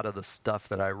because a lot of the stuff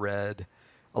that I read,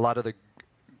 a lot of the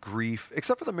grief,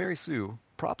 except for the Mary Sue,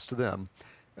 props to them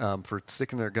for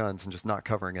sticking their guns and just not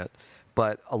covering it.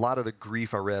 But a lot of the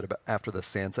grief I read about after the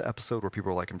Sansa episode, where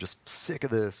people were like, "I'm just sick of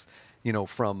this,"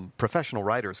 from professional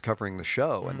writers covering the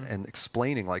show and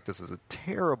explaining like this is a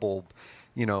terrible,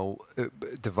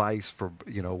 device for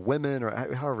women, or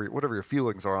however, whatever your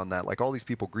feelings are on that. Like all these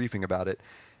people grieving about it,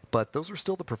 but those are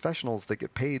still the professionals that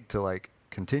get paid to like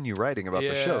continue writing about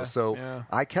the show. So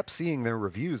I kept seeing their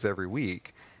reviews every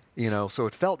week. So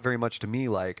it felt very much to me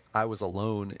like I was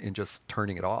alone in just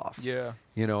turning it off. Yeah.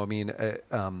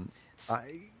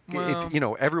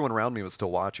 Everyone around me was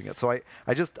still watching it. So I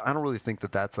don't really think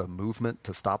that that's a movement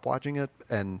to stop watching it.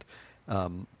 And, I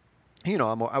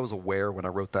was aware when I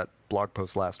wrote that blog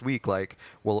post last week, like,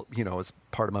 well, as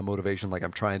part of my motivation, like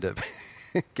I'm trying to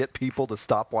get people to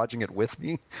stop watching it with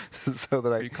me so that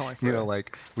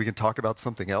like we can talk about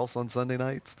something else on Sunday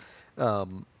nights.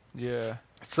 Yeah.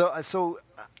 So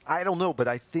I don't know, but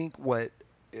I think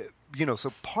so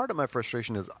part of my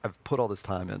frustration is I've put all this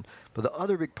time in, but the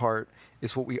other big part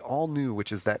is what we all knew,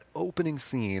 which is that opening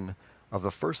scene of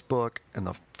the first book and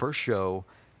the first show,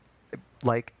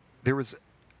 like there was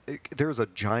a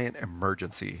giant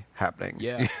emergency happening.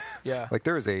 Yeah. Yeah. Like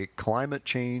there is a climate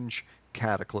change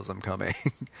cataclysm coming.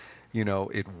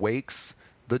 It wakes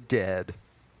the dead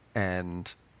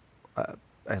and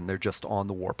they're just on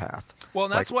the warpath. Well,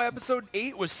 and that's why episode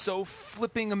 8 was so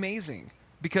flipping amazing,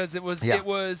 because it was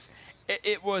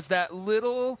that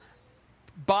little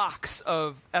box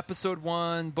of episode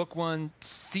 1, book 1,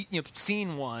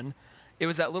 scene 1. It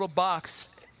was that little box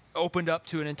opened up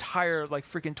to an entire like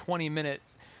freaking 20-minute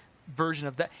version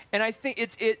of that. And I think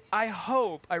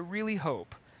I really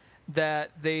hope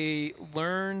that they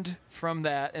learned from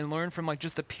that and learned from like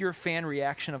just the pure fan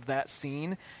reaction of that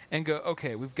scene and go,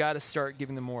 okay, we've got to start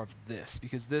giving them more of this,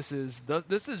 because this is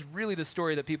really the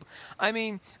story that people. I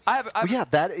mean,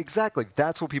 that exactly.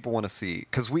 That's what people want to see,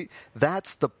 because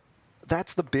that's the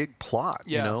big plot.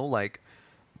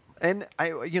 And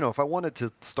I if I wanted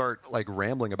to start like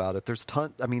rambling about it, there's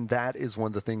that is one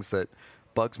of the things that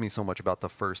bugs me so much about the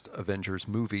first Avengers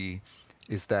movie,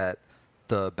 is that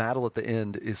the battle at the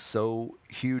end is so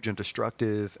huge and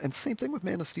destructive, and same thing with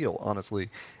Man of Steel, honestly.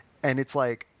 And it's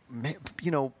like,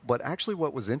 but actually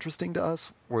what was interesting to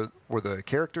us were the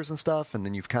characters and stuff, and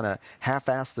then you've kind of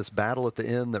half-assed this battle at the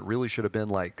end that really should have been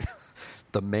like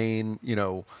the main,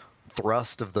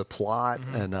 thrust of the plot.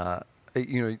 And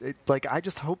I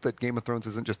just hope that Game of Thrones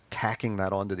isn't just tacking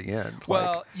that onto the end.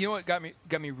 Well, you know what got me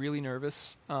really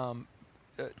nervous,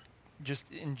 just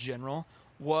in general,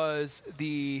 was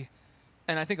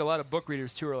and I think a lot of book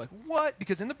readers too are like, what?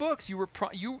 Because in the books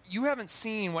you haven't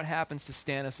seen what happens to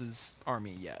Stannis'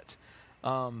 army yet.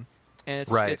 And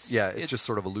it's just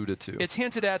sort of alluded to. It's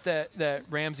hinted at that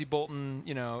Ramsay Bolton,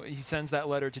 he sends that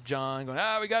letter to Jon going,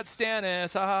 we got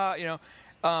Stannis, haha,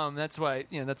 that's why,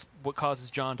 that's what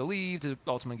causes Jon to leave, to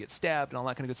ultimately get stabbed and all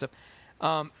that kind of good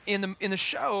stuff. In the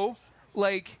show,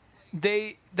 like,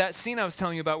 that scene I was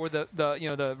telling you about where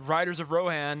the riders of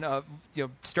Rohan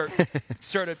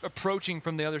started approaching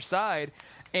from the other side,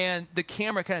 and the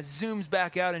camera kind of zooms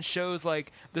back out and shows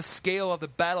like the scale of the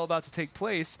battle about to take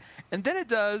place, and then it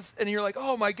does, and you're like,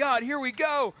 oh my god, here we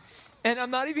go. And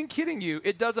I'm not even kidding you.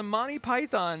 It does a Monty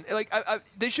Python. Like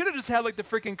they should have just had like the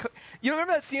freaking.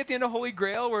 Remember that scene at the end of Holy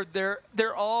Grail where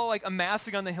they're all like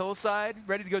amassing on the hillside,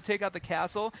 ready to go take out the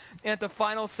castle, and at the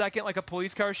final second, like a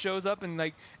police car shows up and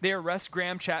like they arrest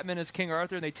Graham Chapman as King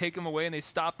Arthur and they take him away and they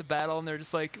stop the battle and they're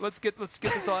just like, let's get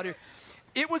this all out of here.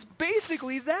 It was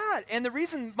basically that, and the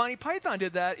reason Monty Python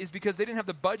did that is because they didn't have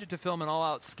the budget to film an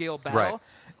all-out scale battle. Right.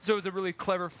 So it was a really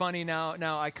clever, funny, now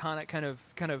iconic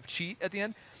kind of cheat at the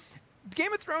end.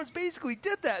 Game of Thrones basically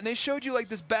did that, and they showed you like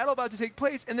this battle about to take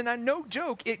place, and then no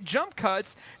joke, it jump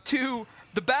cuts to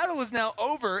the battle is now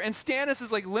over, and Stannis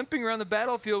is like limping around the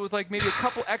battlefield with like maybe a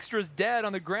couple extras dead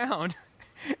on the ground,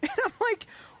 and I'm like,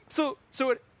 so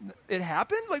it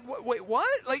happened? Like wait,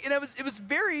 what? Like, and it was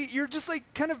very, you're just like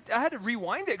kind of, I had to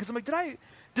rewind it because I'm like,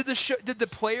 did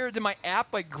my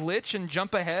app like glitch and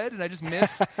jump ahead and I just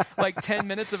miss like 10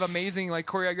 minutes of amazing like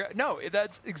choreography? No,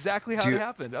 that's exactly how it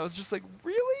happened. I was just like,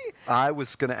 really? I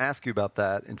was going to ask you about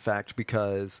that, in fact,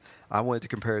 because I wanted to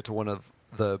compare it to one of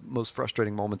the most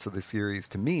frustrating moments of the series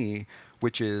to me,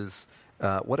 which is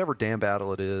whatever damn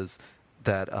battle it is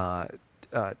that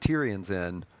Tyrion's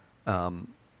in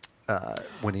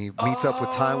when he meets up with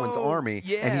Tywin's army,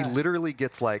 and he literally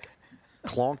gets like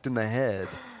clonked in the head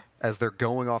as they're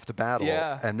going off to battle,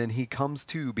 and then he comes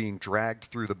to being dragged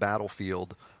through the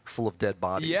battlefield full of dead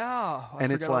bodies. Yeah,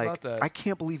 and it's forgot like, about that. I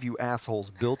can't believe you assholes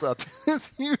built up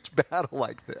this huge battle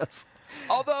like this.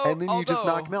 And then you just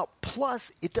knock him out.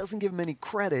 Plus, it doesn't give him any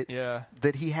credit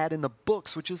that he had in the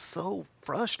books, which is so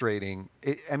frustrating.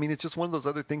 It's just one of those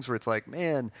other things where it's like,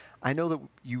 man, I know that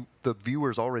the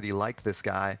viewers already like this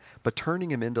guy, but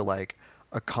turning him into like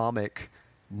a comic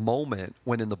moment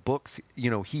when in the books,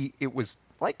 it was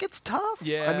like, it's tough.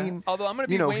 Yeah. I mean, although I'm going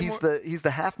to be he's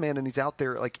the half man and he's out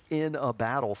there like in a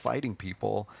battle fighting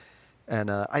people. And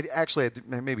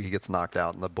maybe he gets knocked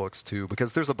out in the books too,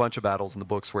 because there's a bunch of battles in the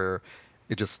books where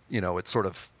it just, it's sort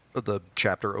of the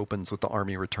chapter opens with the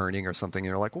army returning or something. And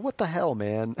you're like, well, what the hell,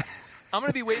 man? I'm going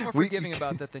to be way more forgiving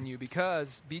about that than you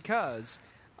because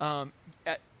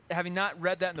having not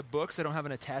read that in the books, I don't have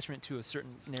an attachment to a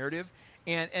certain narrative.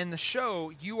 And the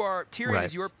show, Tyrion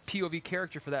is your POV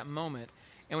character for that moment.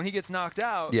 And when he gets knocked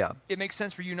out, it makes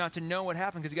sense for you not to know what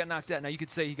happened because he got knocked out. Now, you could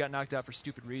say he got knocked out for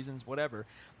stupid reasons, whatever.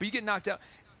 But you get knocked out.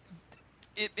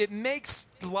 It makes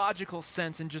logical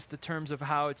sense in just the terms of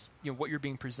how it's what you're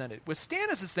being presented. With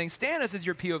Stannis' thing, Stannis is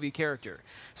your POV character.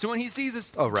 So when he sees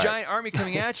this giant army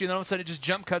coming at you, and then all of a sudden it just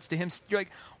jump cuts to him, you're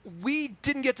like, we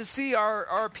didn't get to see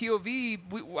our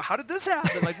POV. How did this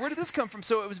happen? Like, where did this come from?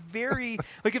 So it was very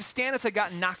like if Stannis had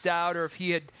gotten knocked out, or if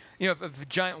he had if a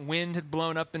giant wind had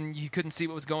blown up and you couldn't see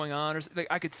what was going on, or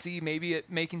I could see maybe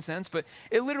it making sense. But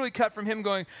it literally cut from him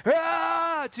going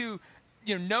to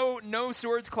no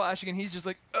swords clashing, and he's just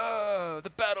like,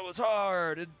 the battle was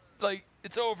hard.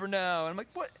 It's over now. And I'm like,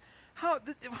 what? How?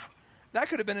 That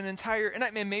could have been an entire.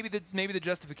 And maybe the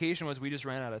justification was we just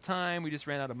ran out of time. We just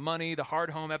ran out of money. The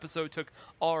Hard Home episode took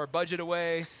all our budget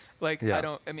away.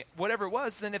 Whatever it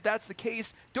was. Then if that's the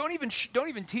case, don't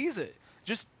even tease it.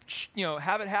 Just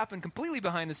have it happen completely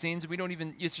behind the scenes. We don't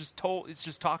even. It's just told. It's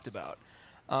just talked about.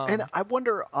 And I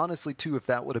wonder honestly too if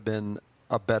that would have been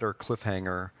a better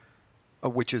cliffhanger.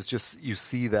 Which is just you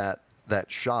see that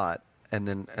shot and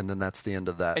then that's the end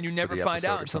of that, and you never find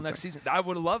out until next season. I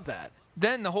would have loved that.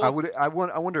 Then the whole I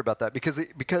wonder about that because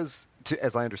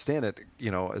as I understand it,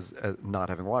 as not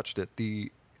having watched it,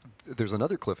 there's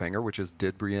another cliffhanger which is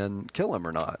did Brienne kill him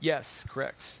or not? Yes,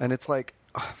 correct. And it's like,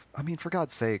 for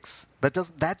God's sakes, that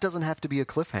doesn't have to be a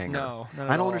cliffhanger. No,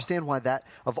 I don't understand why that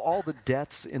of all the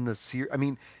deaths in the series.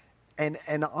 And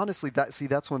honestly,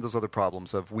 that's one of those other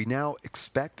problems of we now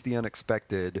expect the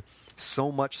unexpected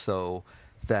so much so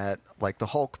that, like the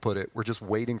Hulk put it, we're just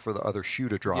waiting for the other shoe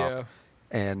to drop. Yeah.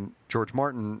 And George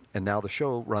Martin and now the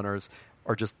showrunners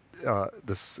are just,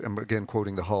 I'm again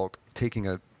quoting the Hulk, taking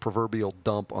a proverbial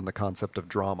dump on the concept of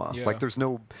drama. Yeah. Like there's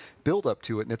no build up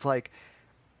to it. And it's like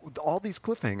all these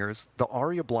cliffhangers, the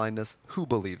Arya blindness, who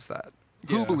believes that?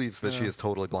 Yeah, who believes that she is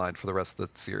totally blind for the rest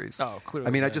of the series? Oh,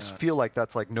 clearly. I just feel like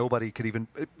that's like nobody could even.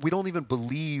 We don't even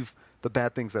believe the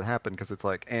bad things that happen because it's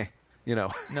like,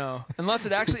 No, unless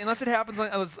it happens on,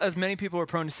 as many people are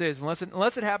prone to say, unless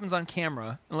it happens on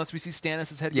camera, unless we see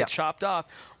Stannis' head get chopped off,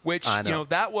 which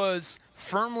that was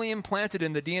firmly implanted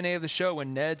in the DNA of the show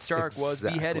when Ned Stark was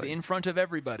beheaded in front of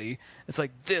everybody. It's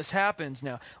like this happens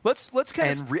now. Let's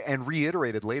kind of and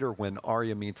reiterated later when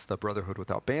Arya meets the Brotherhood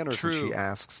without banners, and she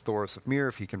asks Thoros of Myr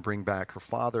if he can bring back her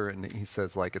father, and he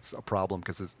says like it's a problem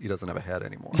because he doesn't have a head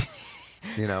anymore.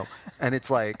 And it's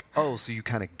like, so you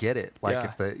kind of get it. Like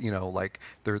if like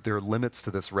there are limits to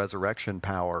this resurrection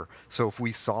power. So if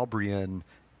we saw Brienne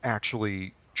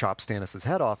actually chop Stannis'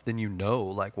 head off, then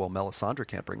like, well, Melisandre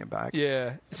can't bring him back.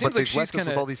 Yeah, it seems but like they've left us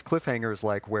with all these cliffhangers,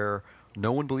 like where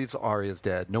no one believes Arya's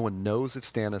dead, no one knows if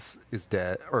Stannis is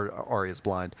dead or Arya's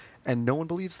blind, and no one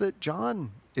believes that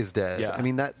Jon is dead.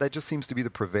 Yeah. That just seems to be the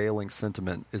prevailing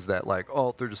sentiment, is that like,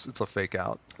 it's a fake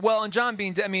out. Well, and Jon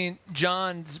being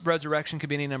Jon's resurrection could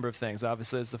be any number of things.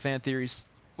 Obviously, as the fan theories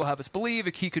will have us believe,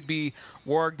 he could be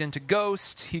warged into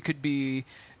Ghost, he could be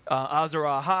Azor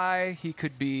Ahai, he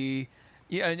could be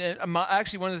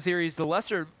actually one of the theories, the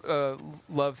lesser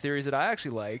love theories that I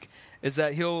actually like, is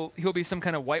that he'll be some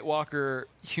kind of White Walker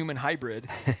human hybrid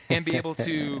and be able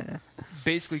to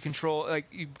basically control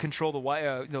the white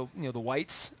the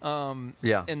whites. And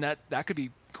that could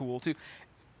be cool too.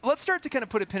 Let's start to kind of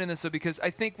put a pin in this though, because I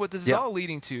think what this is all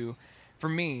leading to, for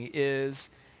me, is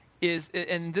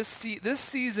and this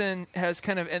season has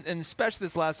kind of, and especially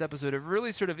this last episode, have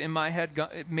really sort of in my head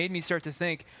it made me start to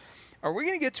think, are we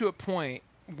going to get to a point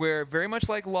where, very much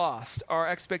like Lost, our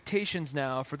expectations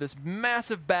now for this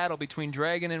massive battle between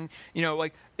Dragon and,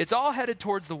 like, it's all headed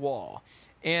towards the wall.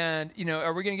 And,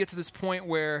 are we going to get to this point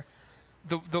where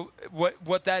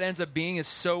what that ends up being is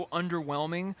so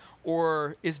underwhelming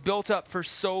or is built up for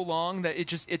so long that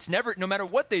it's never, no matter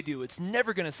what they do, it's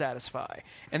never going to satisfy,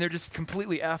 and they're just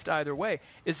completely effed either way.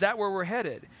 Is that where we're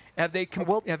headed? Have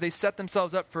they set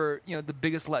themselves up for the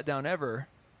biggest letdown ever?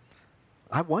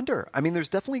 I wonder. I mean, there's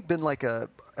definitely been like a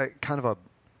kind of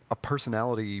a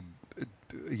personality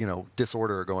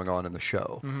disorder going on in the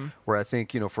show, where I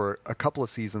think for a couple of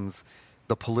seasons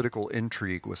the political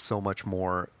intrigue was so much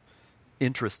more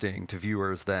interesting to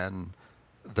viewers than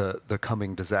the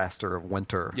coming disaster of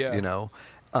winter.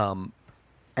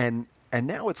 And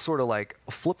now it's sort of like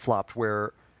flip flopped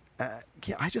where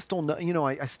I just don't know.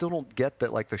 I still don't get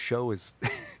that. Like the show is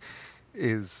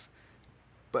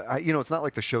but it's not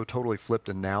like the show totally flipped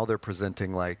and now they're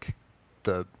presenting like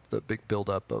the big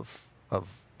buildup of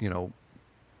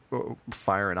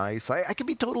Fire and Ice. I could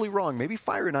be totally wrong. Maybe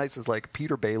Fire and Ice is like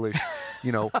Peter Baelish,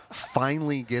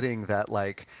 finally getting that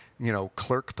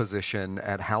clerk position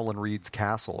at Howland Reed's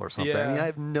castle or something. Yeah. I mean, I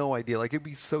have no idea. Like, it'd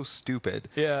be so stupid.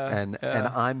 And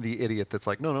I'm the idiot that's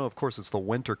like, no, of course it's the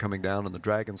winter coming down and the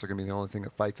dragons are going to be the only thing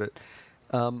that fights it.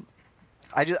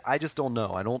 I just don't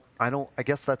know. I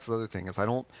guess that's the other thing is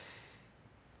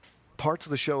parts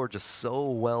of the show are just so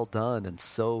well done and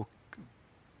so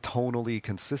tonally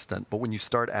consistent, but when you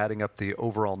start adding up the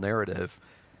overall narrative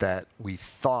that we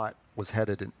thought was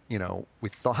headed in, we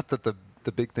thought that the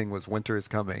big thing was winter is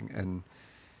coming,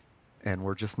 and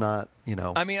we're just not,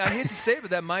 I mean, I hate to say it,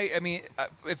 but that might,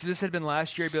 if this had been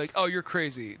last year, I'd be like, oh, you're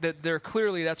crazy. That they're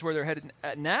clearly, that's where they're headed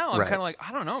at now. I'm kind of like,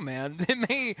 I don't know, man.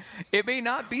 It may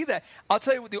not be that. I'll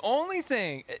tell you what, the only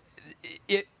thing,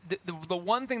 the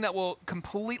one thing that will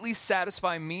completely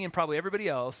satisfy me and probably everybody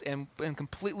else and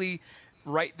completely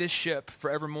right this ship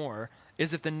forevermore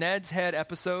is if the Ned's Head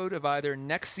episode of either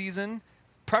next season,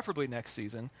 preferably next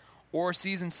season, or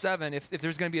season 7, if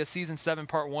there's going to be a season 7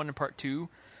 part 1 and part 2.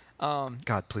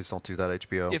 God, please don't do that,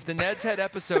 HBO. If the Ned's Head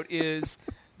episode is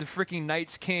the freaking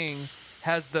Night's King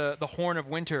has the Horn of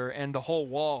Winter and the whole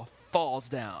wall falls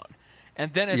down,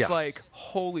 and then it's like,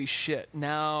 holy shit!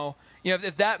 Now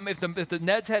if the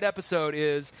Ned's Head episode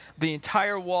is the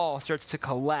entire wall starts to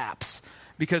collapse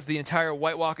because the entire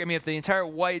White Walker, if the entire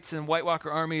Whites and White Walker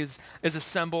army is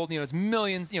assembled, it's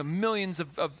millions, millions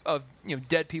of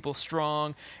dead people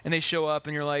strong, and they show up,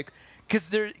 and you're like. Because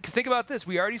think about this,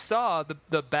 we already saw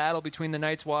the battle between the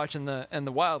Night's Watch and the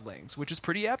Wildlings, which is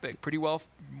pretty epic, pretty well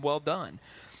done.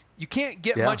 You can't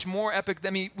get much more epic. I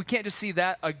mean, we can't just see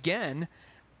that again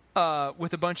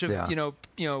with a bunch of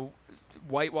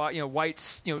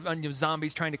whites,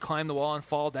 zombies trying to climb the wall and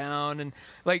fall down, and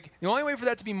like the only way for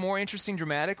that to be more interesting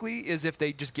dramatically is if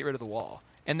they just get rid of the wall.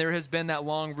 And there has been that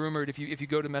long rumored, if you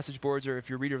go to message boards or if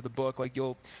you're a reader of the book, like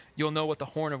you'll know what the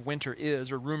Horn of Winter is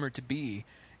or rumored to be.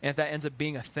 And if that ends up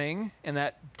being a thing and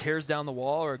that tears down the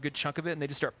wall or a good chunk of it and they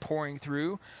just start pouring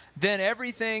through, then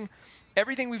everything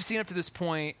we've seen up to this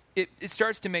point, it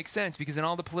starts to make sense because in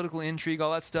all the political intrigue,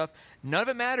 all that stuff, none of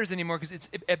it matters anymore because it's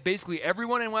basically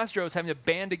everyone in Westeros is having to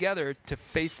band together to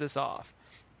face this off.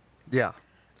 Yeah,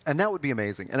 and that would be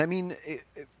amazing. And I mean,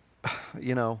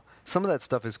 some of that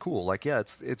stuff is cool. Like, yeah,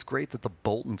 it's great that the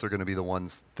Boltons are going to be the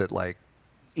ones that like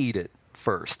eat it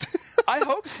first. I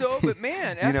hope so, but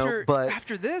man,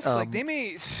 after this, like they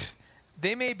may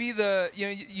be the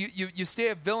you stay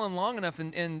a villain long enough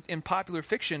in popular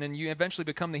fiction and you eventually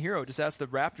become the hero. Just ask the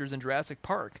raptors in Jurassic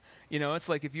Park. It's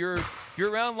like if you're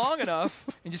around long enough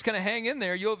and just kind of hang in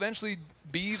there, you'll eventually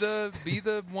be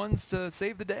the ones to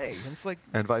save the day. And it's like,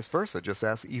 and vice versa. Just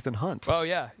ask Ethan Hunt. Oh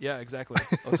yeah, exactly.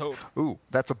 Let's hope. Ooh,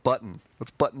 that's a button.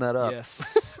 Let's button that up.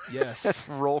 Yes.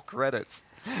 Roll credits.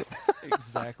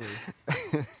 Exactly.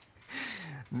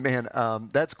 Man,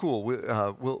 that's cool.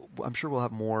 I'm sure we'll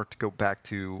have more to go back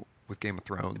to with Game of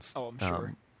Thrones. Oh, I'm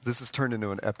sure. This has turned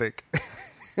into an epic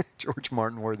George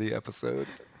Martin worthy episode.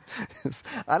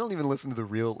 I don't even listen to the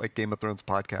real Game of Thrones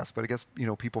podcast, but I guess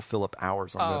people fill up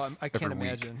hours on this. I can't every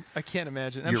imagine. week. I can't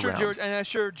imagine. I'm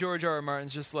sure George R. R.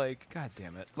 Martin's just like, God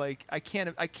damn it! Like I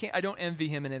don't envy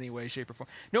him in any way, shape, or form.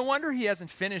 No wonder he hasn't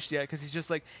finished yet because he's just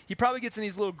like he probably gets in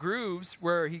these little grooves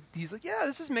where he's like, yeah,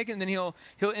 this is making. And then he'll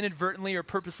inadvertently or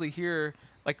purposely hear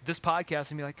like this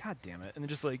podcast and be like, God damn it, and then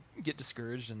just like get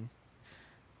discouraged and.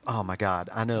 Oh my God,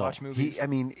 I know. Watch movies.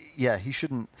 He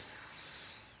shouldn't.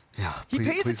 Yeah, he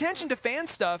pays attention to fan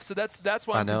stuff, so that's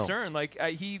why I'm concerned. Like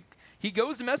he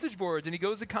goes to message boards and he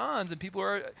goes to cons, and people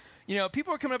are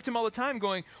coming up to him all the time,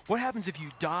 going, "What happens if you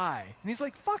die?" And he's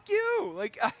like, "Fuck you!"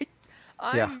 Like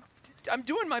I'm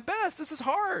doing my best. This is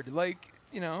hard. Like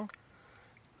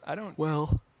I don't.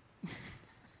 Well,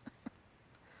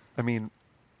 I mean,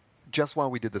 just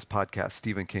while we did this podcast,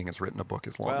 Stephen King has written a book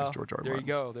as long as George R. R. There Martin's.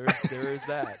 you go. There is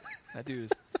that.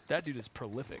 That dude is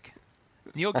prolific.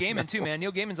 Neil Gaiman too, man.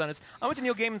 Neil Gaiman's on his. I went to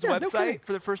Neil Gaiman's website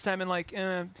for the first time in like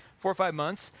 4 or 5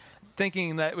 months,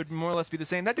 thinking that it would more or less be the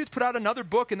same. That dude's put out another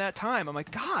book in that time. I'm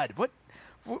like, God, what?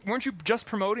 Weren't you just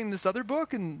promoting this other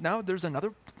book, and now there's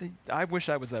another? I wish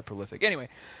I was that prolific. Anyway,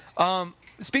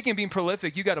 speaking of being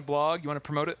prolific, you got a blog. You want to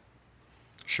promote it?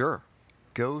 Sure.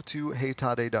 Go to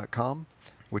heytade.com,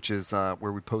 which is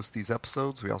where we post these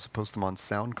episodes. We also post them on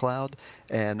SoundCloud.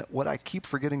 And what I keep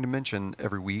forgetting to mention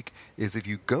every week is if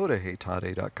you go to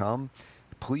heytade.com,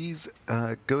 please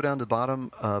go down to the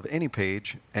bottom of any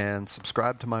page and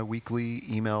subscribe to my weekly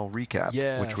email recap,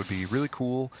 which would be really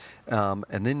cool.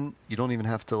 And then you don't even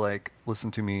have to like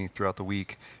listen to me throughout the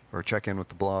week or check in with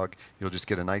the blog. You'll just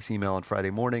get a nice email on Friday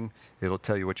morning. It'll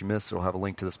tell you what you missed. It'll have a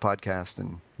link to this podcast,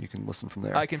 and you can listen from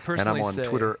there. I can personally and I'm on say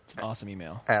Twitter it's an awesome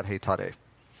email. At HeyTade.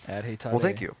 At HeyTade. Well,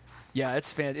 thank you. Yeah,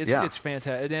 it's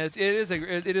fantastic. It is.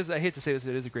 I hate to say this,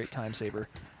 it is a great time saver.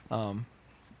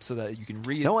 So that you can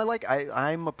read. No,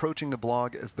 I'm approaching the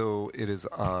blog as though it is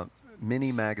a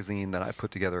mini magazine that I put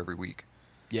together every week.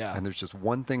 Yeah. And there's just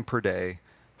one thing per day,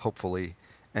 hopefully.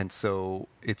 And so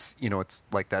it's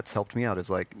like that's helped me out.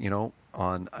 Is like,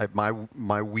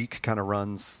 my week kind of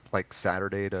runs like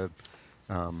Saturday to,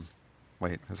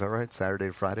 wait, is that right? Saturday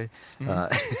to Friday?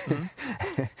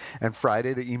 Mm-hmm. And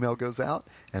Friday the email goes out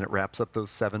and it wraps up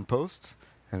those 7 posts.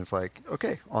 And it's like,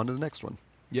 okay, on to the next one.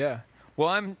 Yeah. Well,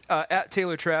 I'm at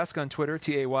Taylor Trask on Twitter,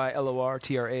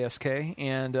 TaylorTrask,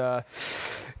 and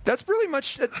that's pretty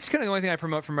much that's kind of the only thing I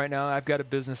promote from right now. I've got a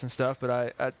business and stuff,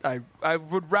 but I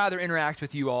would rather interact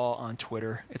with you all on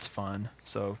Twitter. It's fun,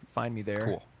 so find me there.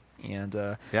 Cool. And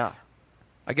yeah,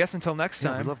 I guess until next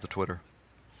time. We love the Twitter.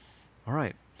 All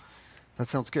right, that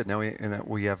sounds good. Now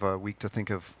we have a week to think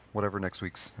of whatever next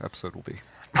week's episode will be.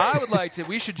 I would like to.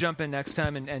 We should jump in next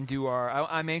time and do our.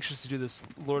 I'm anxious to do this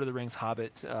Lord of the Rings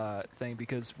Hobbit thing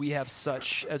because we have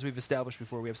such, as we've established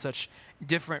before, we have such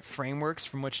different frameworks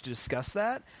from which to discuss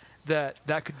that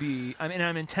could be. I mean,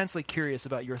 I'm intensely curious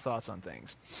about your thoughts on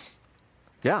things.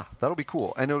 Yeah, that'll be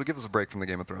cool. And it'll give us a break from the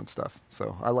Game of Thrones stuff.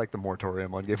 So I like the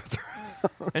moratorium on Game of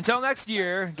Thrones. Until next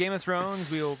year, Game of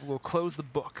Thrones, we'll close the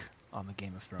book on the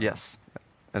Game of Thrones. Yes.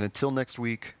 And until next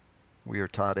week, we are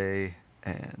Tade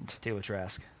and Taylor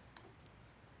Trask.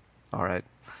 All right.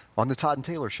 On the Todd and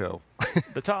Taylor Show.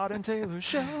 The Todd and Taylor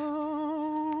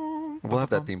Show. We'll have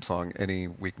that theme song any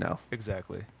week now.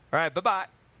 Exactly. All right. Bye-bye.